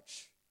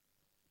church.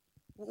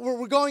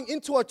 We're going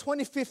into our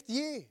 25th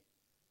year.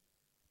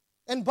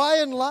 And by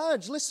and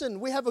large,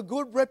 listen, we have a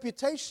good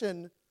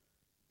reputation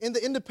in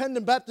the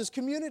independent Baptist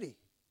community.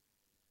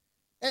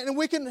 And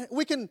we can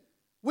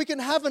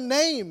have a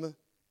name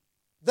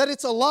that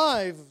it's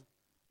alive,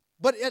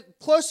 But at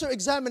closer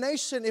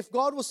examination, if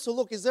God was to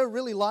look, is there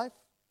really life?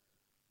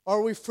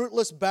 Are we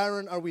fruitless,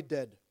 barren? Are we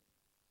dead?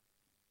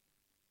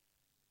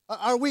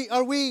 Are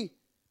we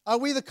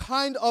the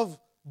kind of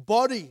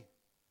body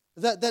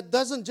that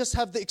doesn't just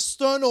have the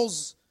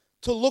externals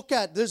to look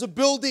at? There's a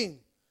building,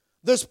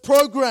 there's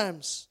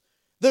programs,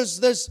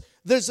 there's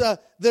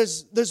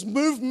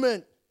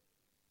movement.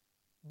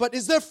 But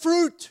is there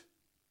fruit?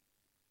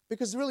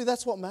 Because really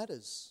that's what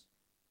matters.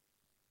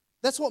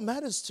 That's what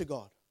matters to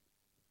God.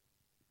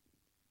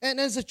 And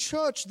as a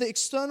church, the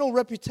external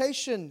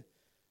reputation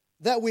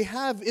that we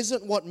have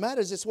isn't what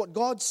matters. It's what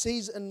God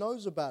sees and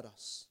knows about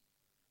us.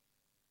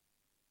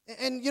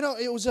 And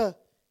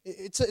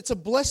it's a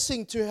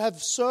blessing to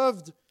have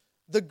served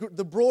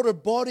the broader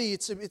body.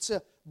 It's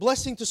a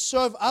blessing to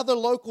serve other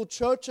local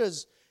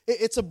churches.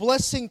 It's a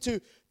blessing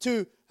to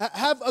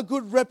have a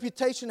good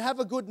reputation, have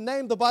a good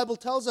name. The Bible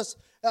tells us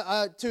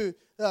that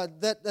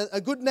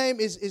a good name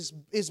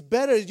is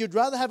better. You'd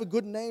rather have a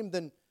good name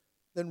than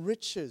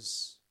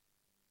riches.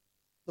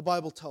 The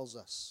Bible tells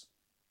us.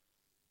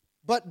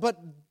 But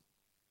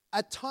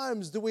at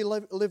times, do we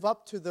live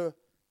up to the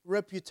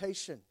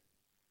reputation?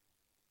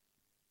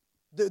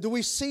 Do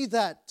we see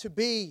that to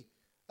be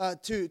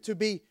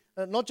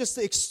not just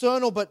the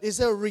external, but is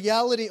there a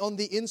reality on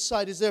the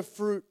inside? Is there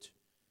fruit?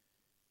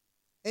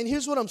 And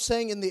here's what I'm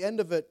saying in the end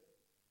of it.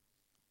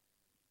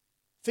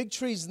 Fig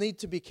trees need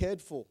to be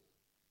cared for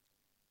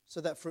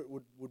so that fruit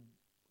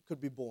could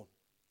be born.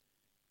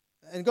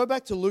 And go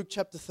back to Luke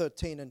chapter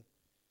 13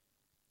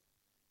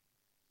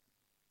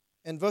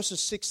 and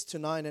verses 6 to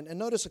 9. And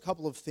notice a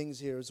couple of things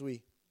here as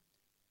we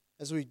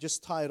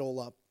just tie it all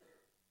up.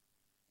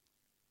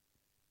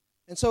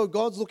 And so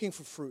God's looking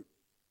for fruit,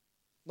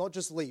 not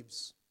just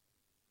leaves.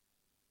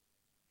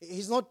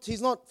 He's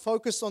not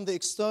focused on the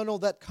external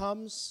that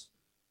comes.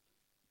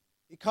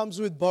 It comes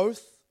with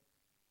both.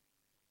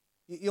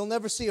 You'll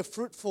never see a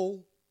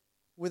fruitful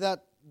without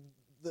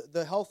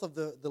the health of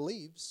the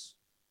leaves.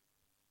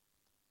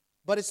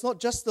 But it's not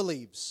just the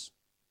leaves.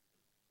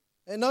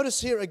 And notice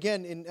here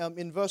again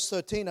in verse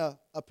 13, a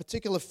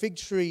particular fig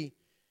tree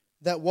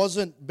that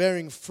wasn't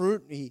bearing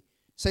fruit. He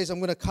says, I'm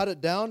going to cut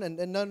it down. And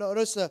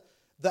notice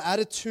the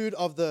attitude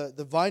of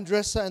the vine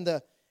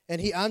dresser. And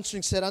he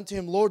answering said unto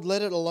him, Lord,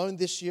 let it alone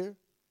this year.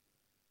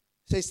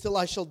 He says, still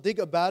I shall dig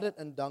about it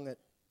and dung it.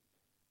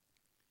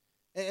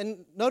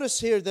 And notice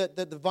here that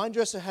the vine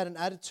dresser had an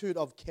attitude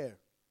of care.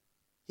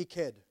 He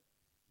cared.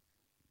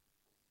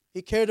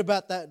 He cared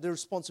about the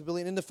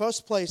responsibility. And in the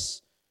first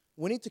place,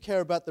 we need to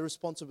care about the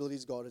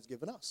responsibilities God has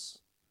given us.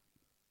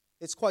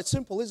 It's quite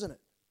simple, isn't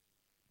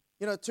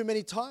it? Too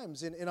many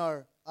times in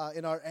our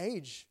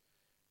age,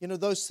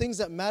 those things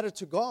that matter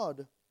to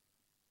God,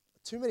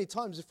 too many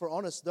times, if we're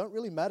honest, don't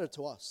really matter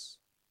to us.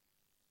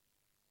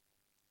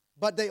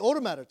 But they ought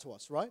to matter to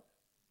us, right?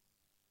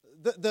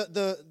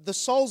 The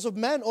souls of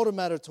man ought to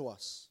matter to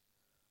us.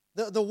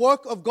 The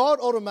work of God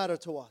ought to matter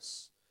to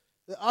us.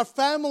 Our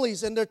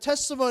families and their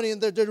testimony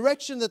and their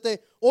direction that they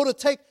ought to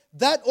take,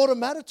 that ought to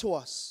matter to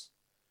us.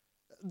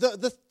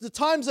 The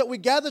times that we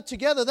gather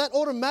together, that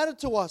ought to matter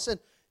to us. And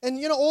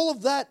all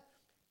of that,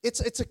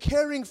 it's a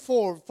caring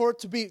for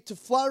it to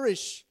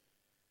flourish.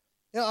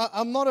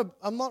 I'm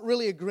not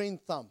really a green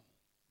thumb.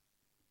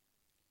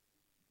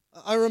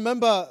 I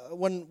remember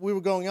when we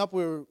were growing up,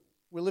 we were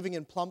living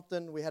in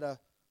Plumpton. We had a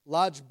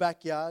large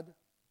backyard.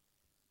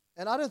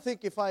 And I don't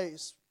think, if I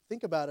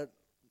think about it,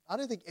 I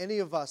don't think any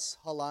of us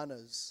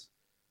Halanas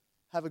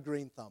have a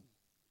green thumb.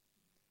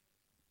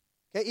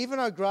 Okay, even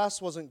our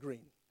grass wasn't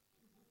green.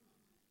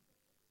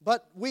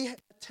 But we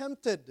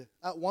attempted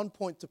at one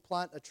point to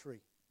plant a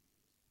tree.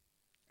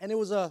 And it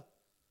was a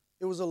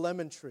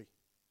lemon tree.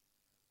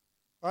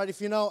 All right,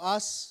 if you know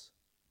us,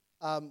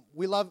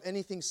 we love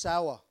anything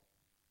sour.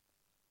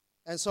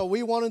 And so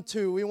we wanted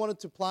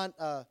to plant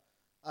a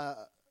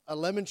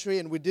lemon tree,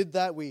 and we did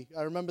that.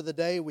 I remember the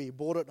day we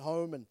brought it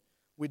home and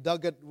we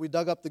dug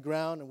up the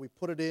ground and we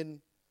put it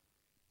in.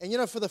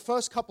 And for the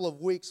first couple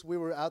of weeks, we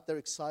were out there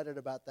excited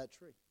about that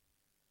tree.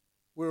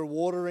 We were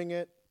watering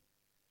it.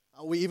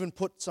 We even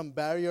put some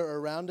barrier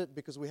around it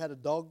because we had a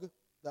dog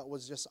that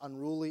was just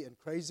unruly and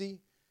crazy.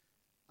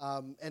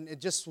 And it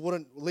just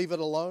wouldn't leave it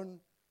alone.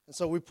 And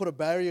so we put a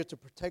barrier to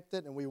protect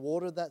it and we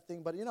watered that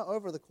thing. But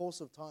over the course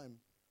of time,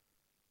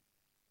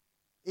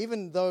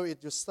 even though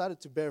it just started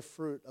to bear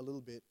fruit a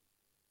little bit,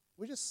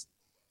 we just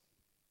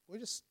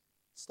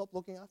stopped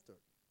looking after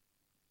it.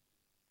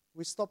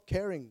 We stopped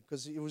caring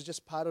because it was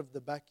just part of the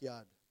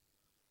backyard.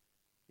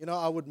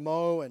 I would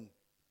mow, and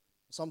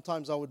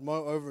sometimes I would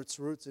mow over its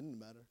roots. It didn't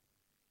matter.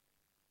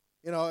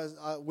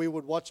 We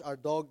would watch our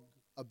dog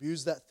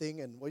abuse that thing,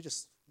 and we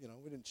just,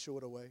 we didn't shoo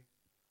it away.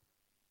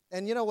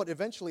 And what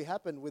eventually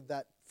happened with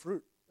that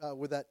fruit,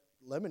 with that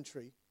lemon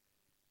tree,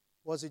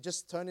 was it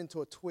just turned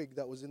into a twig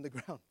that was in the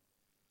ground.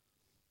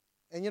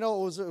 And it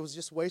was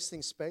just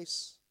wasting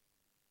space.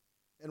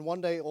 And one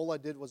day, all I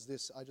did was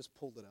this. I just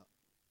pulled it out.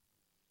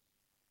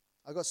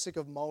 I got sick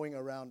of mowing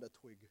around a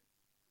twig.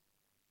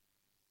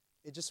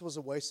 It just was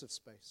a waste of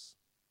space.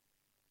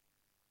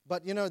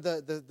 But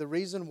the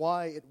reason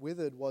why it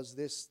withered was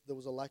this: there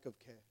was a lack of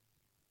care.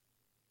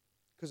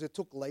 Because it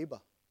took labor.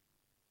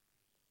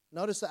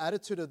 Notice the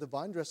attitude of the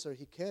vine dresser.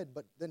 He cared,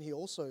 but then he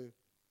also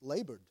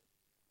labored.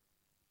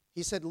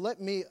 He said, let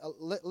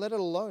it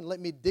alone. Let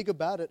me dig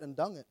about it and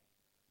dung it.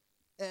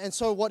 And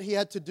so what he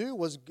had to do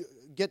was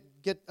get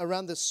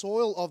around the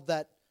soil of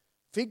that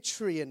fig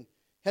tree and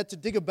had to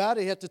dig about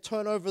it. He had to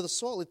turn over the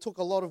soil. It took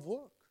a lot of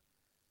work.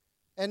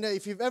 And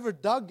if you've ever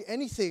dug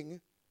anything,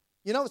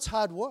 you know it's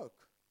hard work.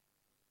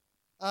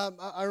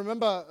 I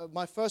remember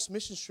my first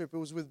mission trip. It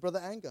was with Brother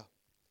Anga.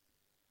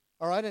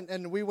 All right,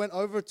 and we went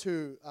over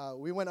to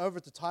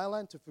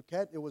Thailand, to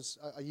Phuket. It was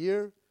a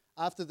year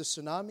after the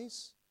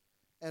tsunamis,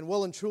 and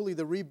well and truly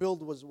the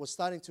rebuild was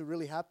starting to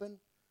really happen.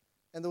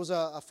 And there was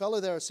a fellow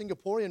there, a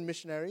Singaporean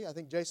missionary, I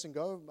think Jason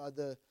Goh,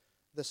 the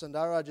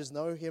Sandarajas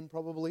know him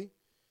probably.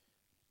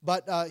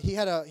 But he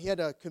had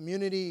a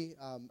community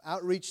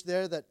outreach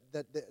there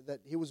that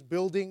he was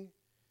building.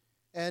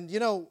 And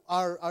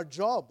our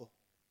job,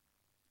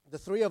 the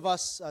three of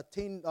us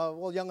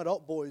young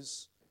adult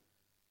boys,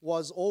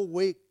 was all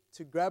week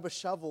to grab a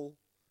shovel,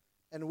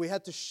 and we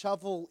had to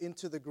shovel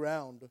into the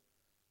ground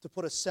to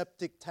put a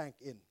septic tank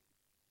in.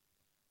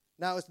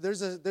 Now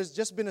there's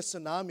just been a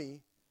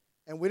tsunami,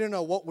 and we didn't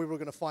know what we were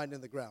going to find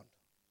in the ground.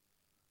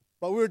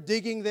 But we were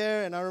digging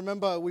there, and I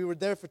remember we were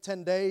there for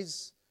 10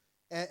 days,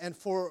 and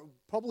for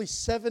probably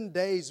 7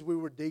 days we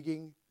were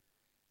digging.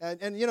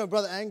 And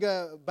Brother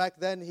Anga, back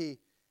then, he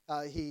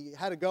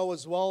had to go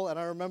as well, and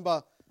I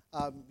remember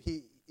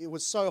it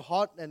was so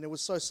hot and it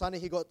was so sunny,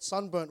 he got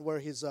sunburnt where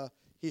his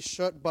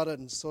shirt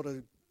button sort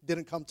of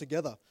didn't come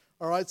together.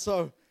 All right,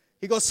 so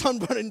he got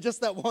sunburnt in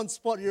just that one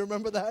spot. You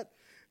remember that?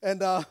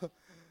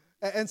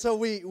 And so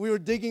we were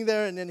digging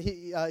there, and then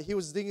he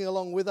was digging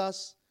along with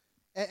us.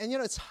 And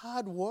it's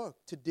hard work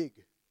to dig.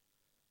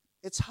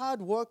 It's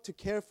hard work to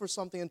care for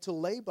something and to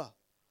labor.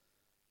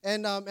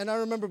 And I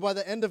remember by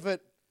the end of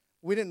it,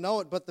 we didn't know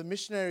it, but the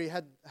missionary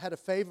had a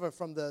favor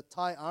from the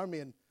Thai army.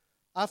 And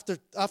after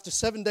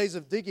 7 days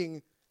of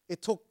digging,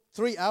 it took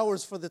 3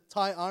 hours for the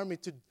Thai army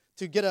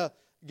to get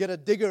a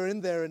digger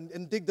in there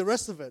and dig the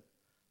rest of it.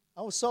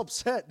 I was so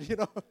upset,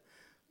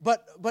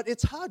 But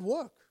it's hard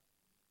work.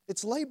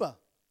 It's labor.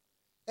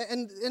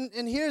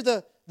 And here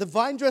the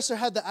vine dresser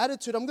had the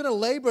attitude, I'm going to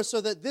labor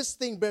so that this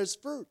thing bears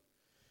fruit.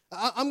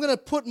 I'm going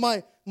to put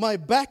my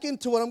back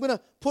into it. I'm going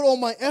to put all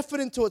my effort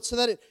into it so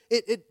that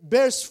it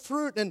bears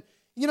fruit. And,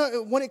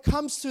 when it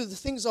comes to the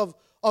things of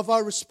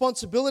our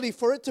responsibility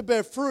for it to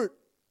bear fruit,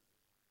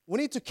 we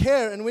need to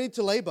care and we need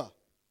to labor.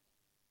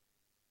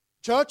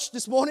 Church,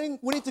 this morning,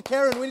 we need to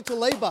care and we need to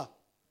labor.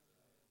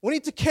 We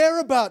need to care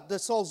about the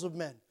souls of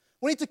men.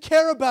 We need to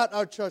care about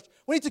our church.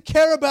 We need to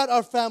care about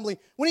our family.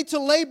 We need to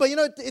labor.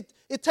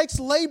 It takes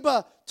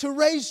labor to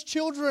raise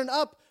children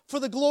up for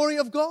the glory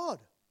of God.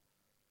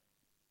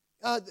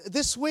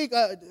 This week,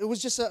 it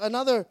was just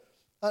another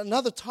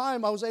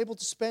time I was able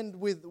to spend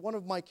with one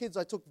of my kids.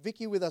 I took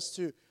Vicky with us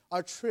to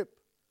our trip.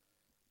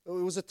 It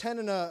was a 10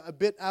 and a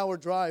bit hour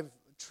drive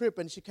trip,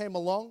 and she came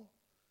along.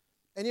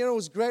 And it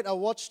was great. I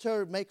watched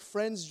her make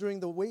friends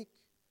during the week.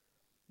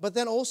 But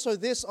then also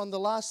this, on the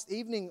last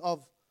evening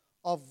of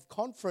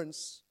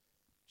conference,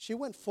 she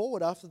went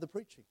forward after the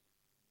preaching.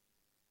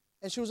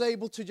 And she was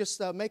able to just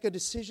make a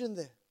decision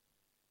there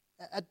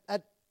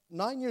at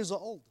 9 years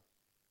old.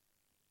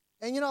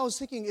 And I was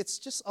thinking, it's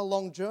just a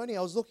long journey.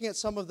 I was looking at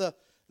some of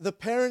the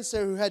parents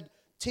there who had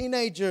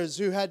teenagers,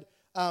 who had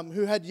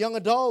young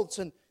adults,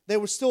 and they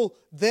were still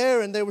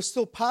there and they were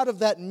still part of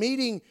that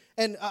meeting.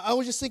 And I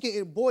was just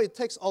thinking, boy, it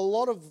takes a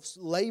lot of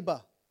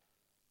labor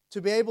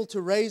to be able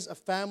to raise a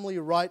family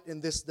right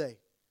in this day.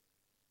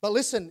 But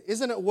listen,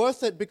 isn't it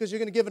worth it because you're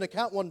going to give an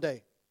account one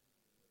day?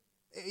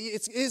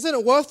 Isn't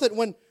it worth it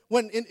when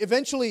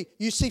eventually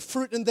you see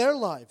fruit in their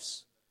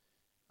lives?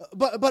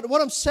 But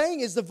what I'm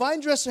saying is the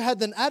vine dresser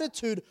had an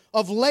attitude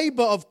of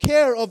labor, of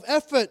care, of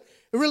effort,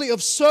 really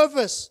of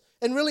service,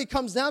 and really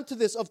comes down to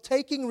this, of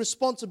taking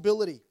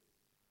responsibility.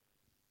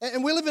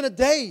 And we live in a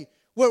day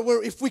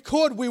where if we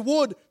could, we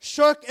would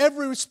shirk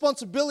every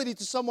responsibility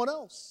to someone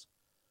else.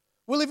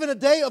 We live in a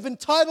day of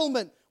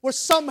entitlement where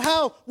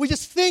somehow we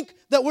just think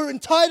that we're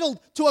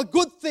entitled to a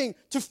good thing,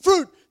 to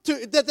fruit,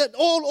 to that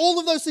all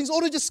of those things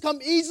ought to just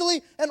come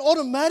easily and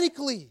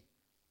automatically.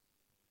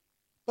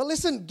 But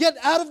listen, get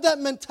out of that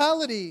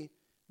mentality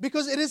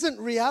because it isn't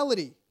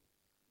reality.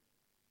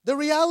 The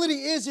reality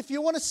is if you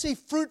want to see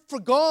fruit for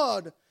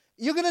God,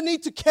 you're going to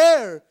need to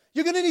care,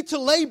 you're going to need to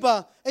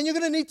labor, and you're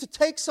going to need to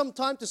take some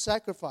time to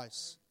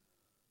sacrifice.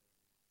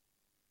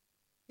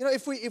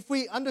 If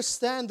we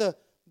understand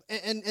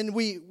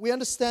we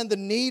understand the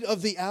need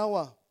of the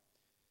hour.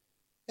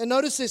 And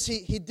notice this,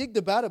 he digged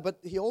about it, but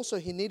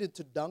he needed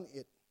to dung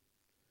it.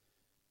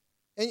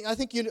 And I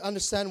think you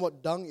understand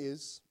what dung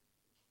is.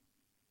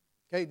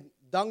 Okay,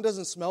 dung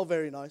doesn't smell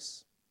very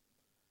nice.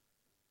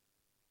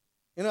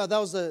 That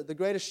was the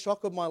greatest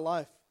shock of my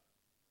life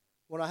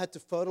when I had to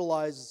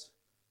fertilize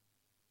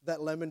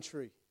that lemon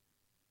tree.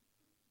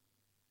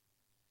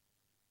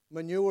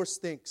 Manure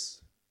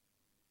stinks.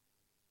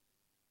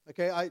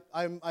 Okay,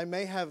 I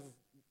may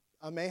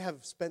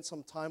have spent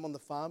some time on the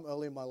farm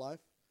early in my life,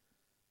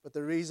 but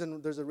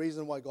there's a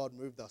reason why God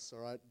moved us, all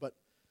right? But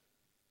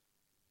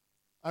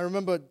I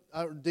remember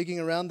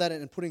digging around that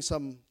and putting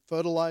some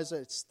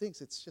fertilizer. It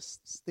stinks. It's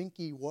just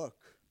stinky work.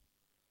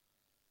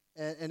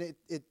 And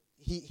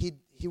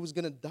he was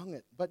going to dung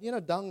it. But you know,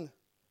 dung,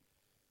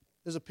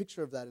 there's a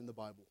picture of that in the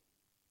Bible.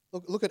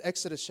 Look at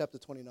Exodus chapter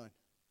 29.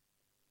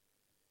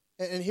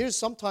 And here's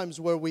sometimes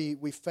where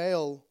we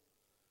fail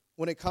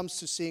when it comes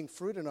to seeing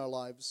fruit in our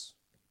lives.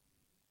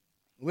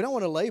 We don't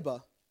want to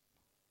labor,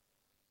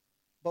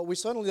 but we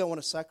certainly don't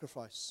want to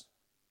sacrifice.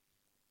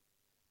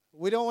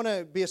 We don't want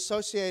to be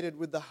associated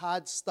with the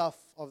hard stuff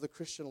of the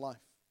Christian life.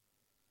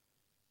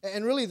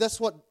 And really, that's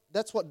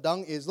what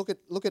dung is. Look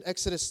at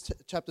Exodus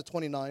chapter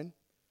 29.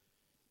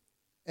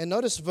 And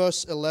notice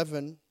verse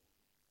 11.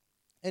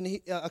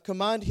 And a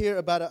command here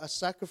about a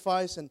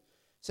sacrifice, and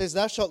says,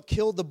 "Thou shalt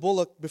kill the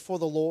bullock before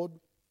the Lord."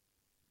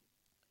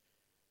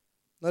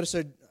 Notice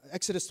there,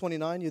 Exodus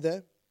 29, you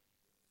there?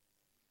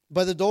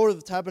 By the door of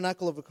the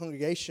tabernacle of the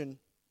congregation.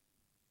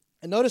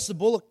 And notice the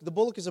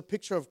bullock is a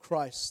picture of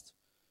Christ.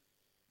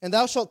 "And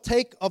thou shalt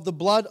take of the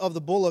blood of the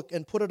bullock,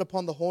 and put it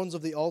upon the horns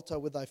of the altar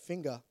with thy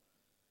finger,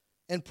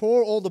 and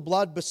pour all the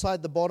blood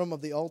beside the bottom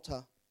of the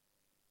altar."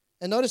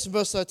 And notice in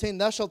verse 13,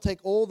 "Thou shalt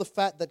take all the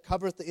fat that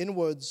covereth the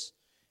inwards,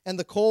 and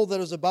the caul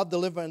that is above the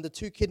liver, and the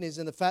two kidneys,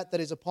 and the fat that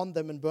is upon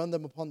them, and burn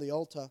them upon the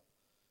altar."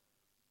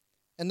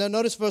 And now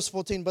notice verse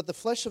 14, "But the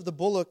flesh of the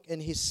bullock,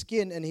 and his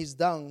skin, and his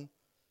dung,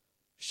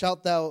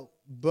 shalt thou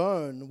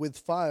burn with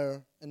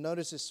fire." And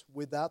notice this,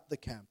 "without the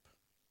camp."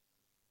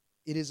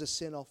 It is a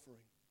sin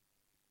offering.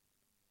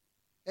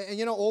 And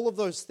you know, all of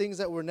those things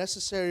that were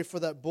necessary for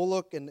that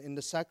bullock and in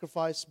the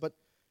sacrifice, but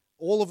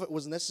all of it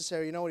was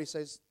necessary. You know what he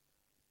says?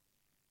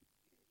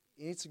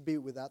 It needs to be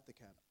without the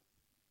camp.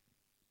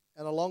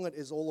 And along it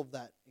is all of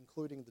that,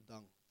 including the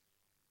dung.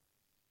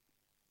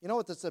 You know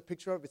what that's a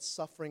picture of? It's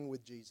suffering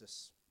with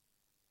Jesus.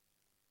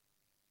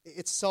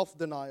 It's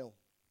self-denial.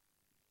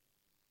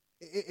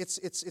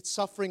 It's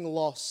suffering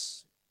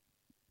loss.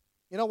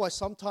 You know why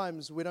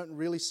sometimes we don't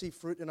really see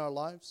fruit in our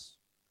lives?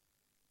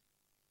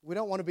 We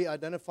don't want to be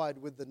identified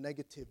with the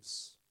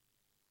negatives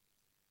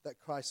that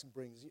Christ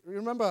brings. You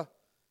remember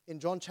in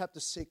John chapter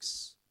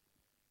 6,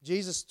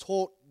 Jesus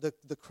taught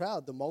the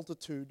crowd, the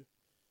multitude,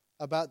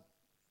 about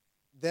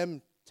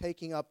them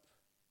taking up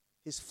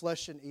his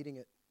flesh and eating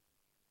it,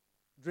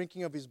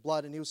 drinking of his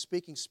blood, and he was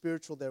speaking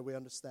spiritual there, we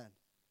understand.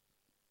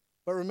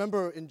 But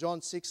remember in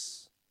John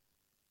 6,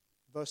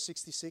 verse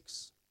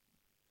 66,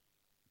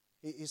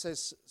 he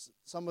says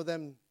some of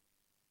them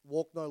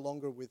walked no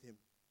longer with him.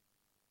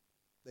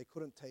 They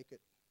couldn't take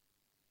it.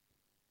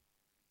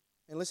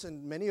 And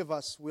listen, many of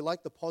us, we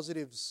like the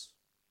positives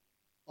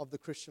of the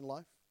Christian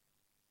life.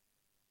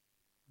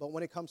 But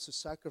when it comes to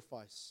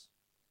sacrifice,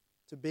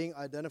 to being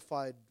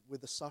identified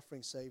with the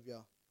suffering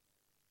Savior,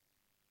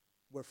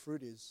 where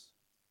fruit is,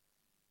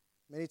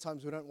 many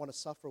times we don't want to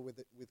suffer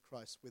with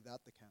Christ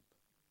without the camp.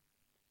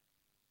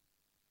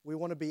 We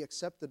want to be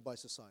accepted by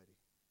society.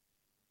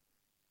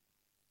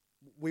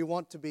 We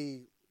want to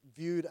be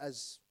viewed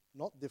as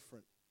not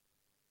different.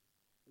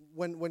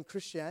 When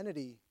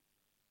Christianity,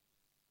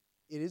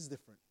 it is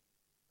different.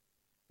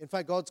 In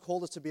fact, God's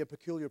called us to be a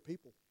peculiar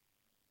people.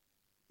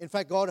 In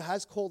fact, God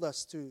has called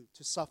us to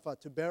suffer,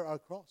 to bear our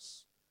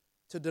cross,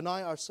 to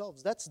deny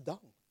ourselves. That's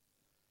dung.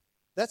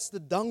 That's the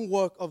dung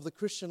work of the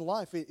Christian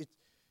life.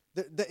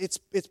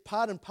 It's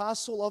part and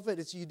parcel of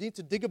it. You need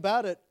to dig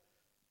about it.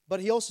 But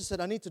he also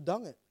said, I need to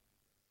dung it.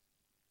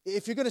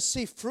 If you're going to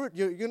see fruit,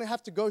 you're going to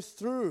have to go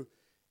through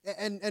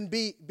and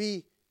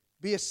be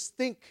a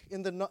stink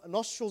in the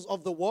nostrils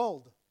of the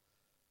world,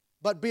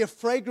 but be a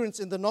fragrance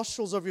in the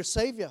nostrils of your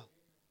Savior.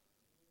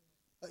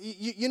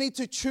 You need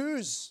to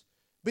choose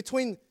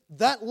between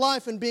that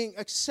life and being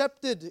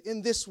accepted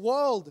in this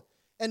world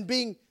and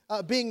being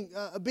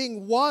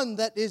one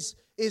that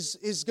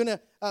is going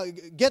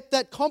to get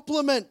that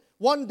compliment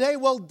one day.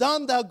 "Well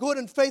done, thou good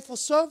and faithful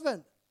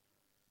servant."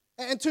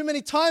 And too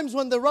many times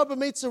when the rubber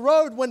meets the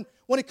road, when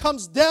it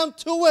comes down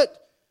to it,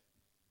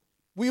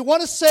 we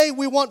want to say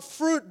we want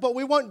fruit, but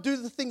we won't do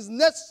the things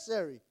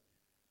necessary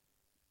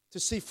to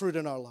see fruit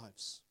in our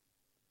lives.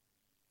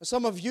 And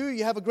some of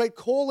you have a great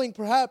calling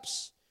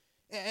perhaps,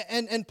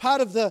 and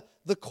part of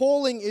the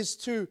calling is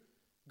to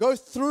go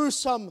through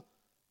some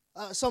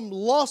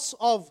loss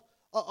of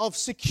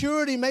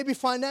security, maybe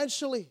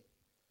financially.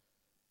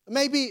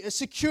 Maybe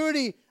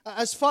security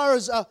as far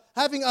as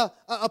having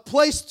a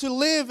place to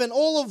live and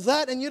all of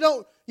that, and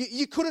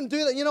you couldn't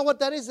do that. You know what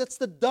that is? That's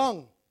the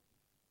dung.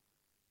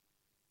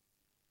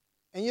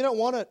 And you don't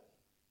want it.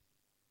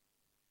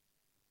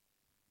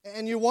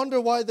 And you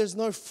wonder why there's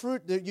no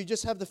fruit. You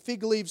just have the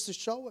fig leaves to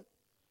show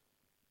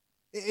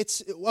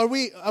it. Are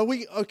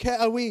we okay?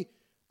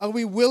 Are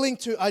we willing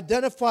to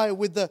identify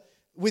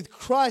with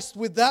Christ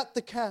without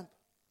the camp?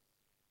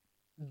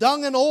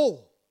 Dung and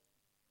all.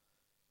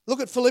 Look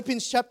at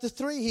Philippians chapter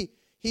 3.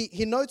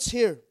 He notes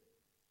here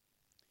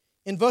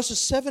in verses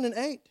 7 and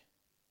 8.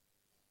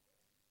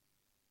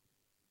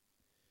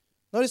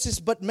 Notice this,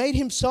 but made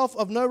himself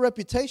of no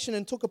reputation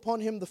and took upon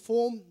him the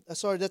form.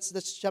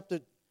 That's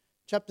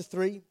chapter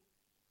 3.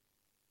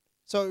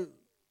 So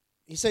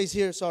he says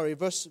here,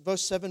 verse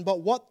 7,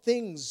 but what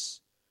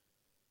things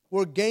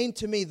were gained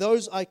to me,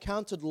 those I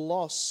counted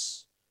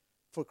loss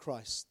for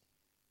Christ.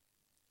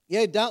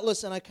 Yea,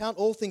 doubtless, and I count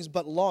all things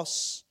but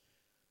loss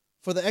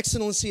for the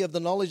excellency of the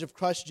knowledge of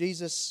Christ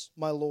Jesus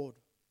my Lord,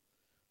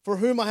 for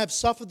whom I have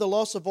suffered the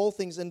loss of all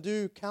things, and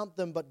do count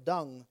them but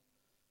dung,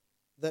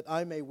 that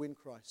I may win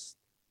Christ.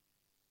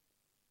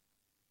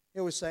 He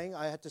was saying,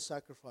 I had to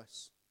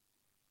sacrifice.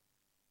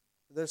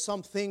 There's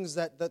some things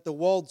that the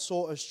world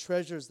saw as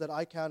treasures that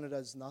I counted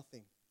as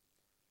nothing.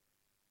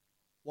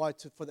 Why?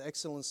 For the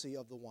excellency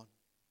of the one.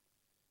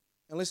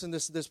 And listen,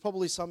 there's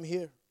probably some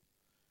here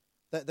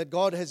that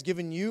God has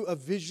given you a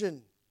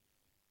vision,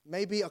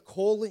 maybe a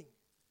calling.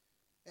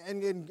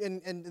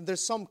 And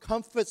there's some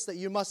comforts that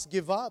you must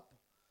give up.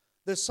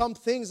 There's some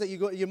things that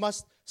you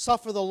must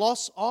suffer the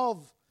loss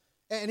of.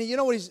 And you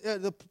know what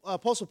the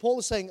Apostle Paul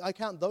is saying? I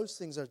count those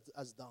things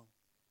as dung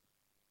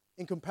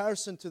in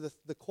comparison to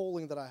the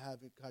calling that I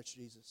have in Christ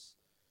Jesus.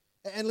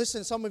 And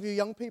listen, some of you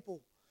young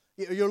people,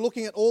 you're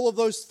looking at all of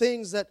those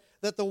things that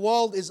the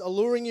world is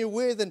alluring you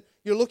with, and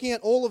you're looking at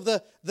all of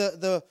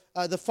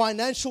the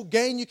financial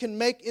gain you can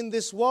make in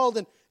this world.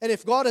 And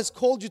if God has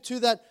called you to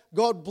that,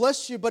 God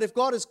bless you. But if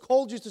God has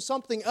called you to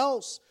something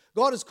else,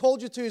 God has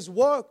called you to His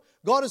work,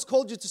 God has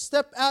called you to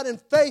step out in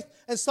faith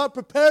and start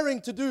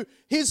preparing to do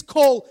His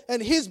call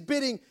and His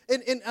bidding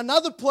in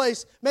another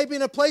place, maybe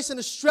in a place in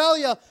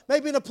Australia,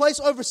 maybe in a place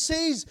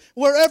overseas,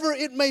 wherever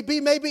it may be.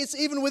 Maybe it's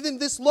even within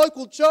this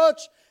local church,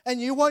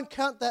 and you won't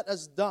count that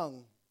as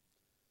dung.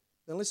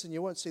 Then listen,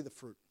 you won't see the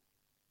fruit.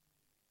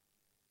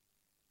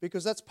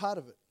 Because that's part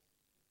of it.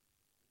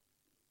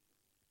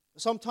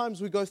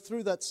 Sometimes we go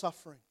through that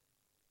suffering.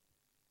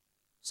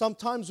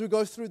 Sometimes we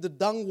go through the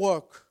dung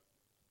work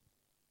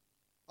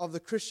of the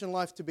Christian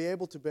life to be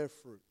able to bear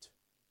fruit.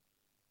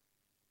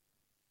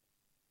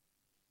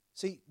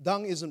 See,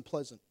 dung isn't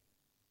pleasant.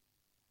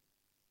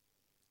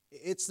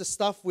 It's the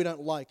stuff we don't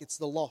like. It's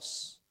the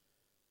loss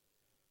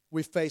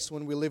we face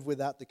when we live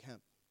without the camp.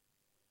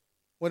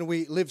 When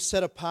we live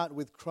set apart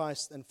with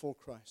Christ and for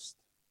Christ.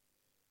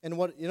 And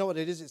you know what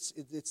it is?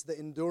 It's the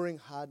enduring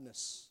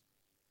hardness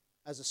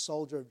as a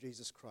soldier of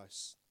Jesus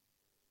Christ.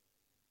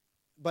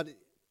 But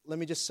let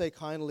me just say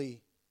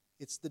kindly,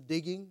 it's the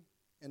digging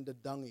and the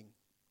dunging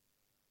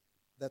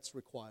that's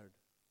required.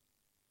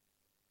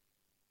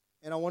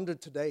 And I wonder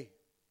today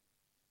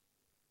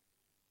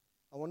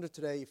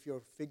if your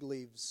fig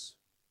leaves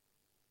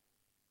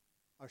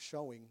are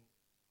showing,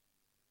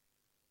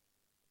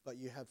 but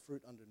you have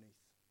fruit underneath.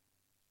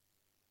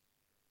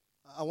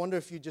 I wonder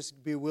if you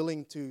just be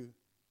willing to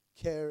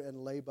care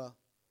and labor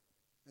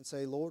and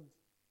say, Lord,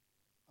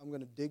 I'm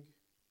going to dig,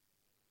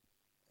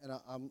 and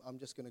I'm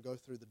just going to go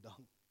through the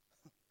dung.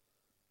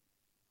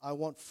 I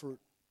want fruit.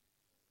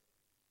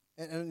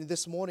 And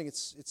this morning,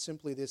 it's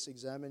simply this: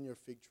 examine your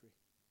fig tree.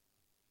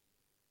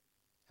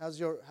 How's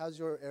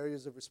your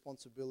areas of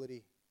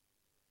responsibility?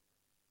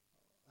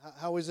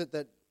 How is it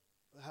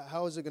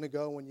going to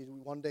go when you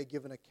one day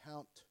give an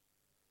account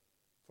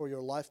for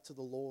your life to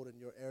the Lord and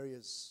your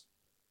areas?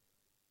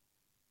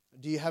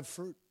 Do you have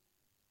fruit?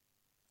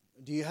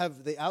 Do you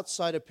have the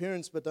outside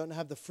appearance but don't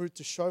have the fruit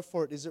to show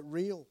for it? Is it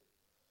real?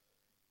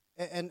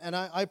 And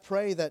I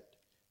pray that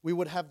we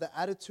would have the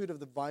attitude of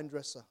the vine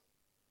dresser.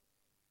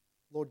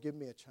 Lord, give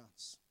me a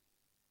chance.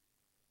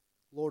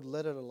 Lord,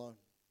 let it alone.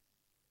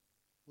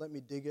 Let me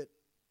dig it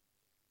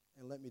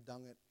and let me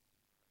dung it.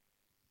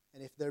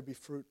 And if there be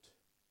fruit,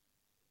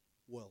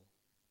 well.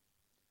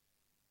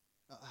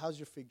 How's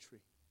your fig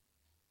tree?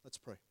 Let's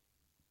pray.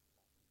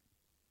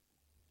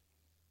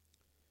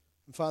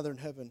 And Father in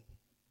heaven,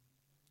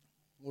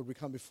 Lord, we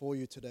come before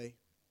you today.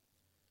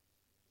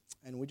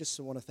 And we just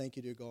want to thank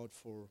you, dear God,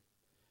 for,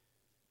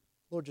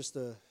 Lord, just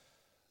the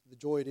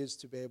joy it is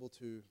to be able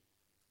to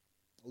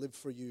live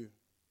for you.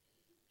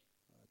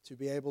 To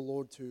be able,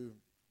 Lord, to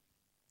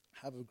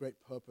have a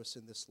great purpose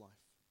in this life.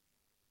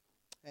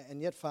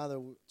 And yet, Father,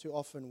 too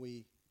often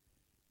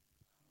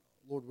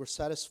we're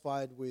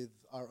satisfied with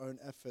our own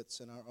efforts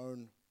and our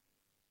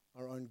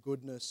own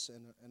goodness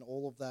and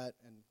all of that.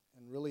 And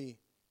really,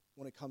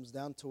 when it comes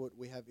down to it,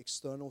 we have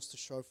externals to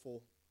show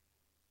for,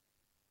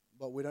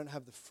 but we don't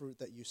have the fruit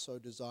that you so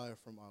desire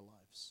from our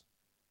lives.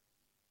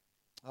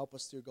 Help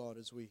us, dear God,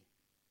 as we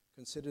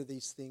consider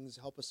these things.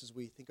 Help us as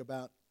we think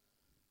about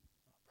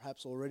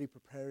perhaps already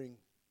preparing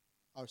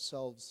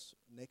ourselves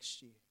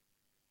next year.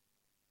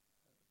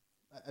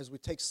 As we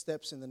take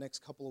steps in the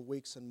next couple of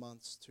weeks and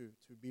months to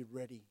be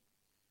ready,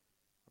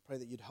 I pray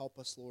that you'd help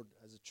us, Lord,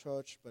 as a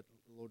church, but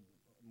Lord,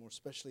 more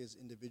especially as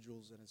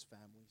individuals and as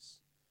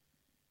families.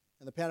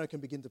 And the piano can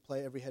begin to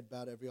play, every head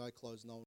bowed, every eye closed. No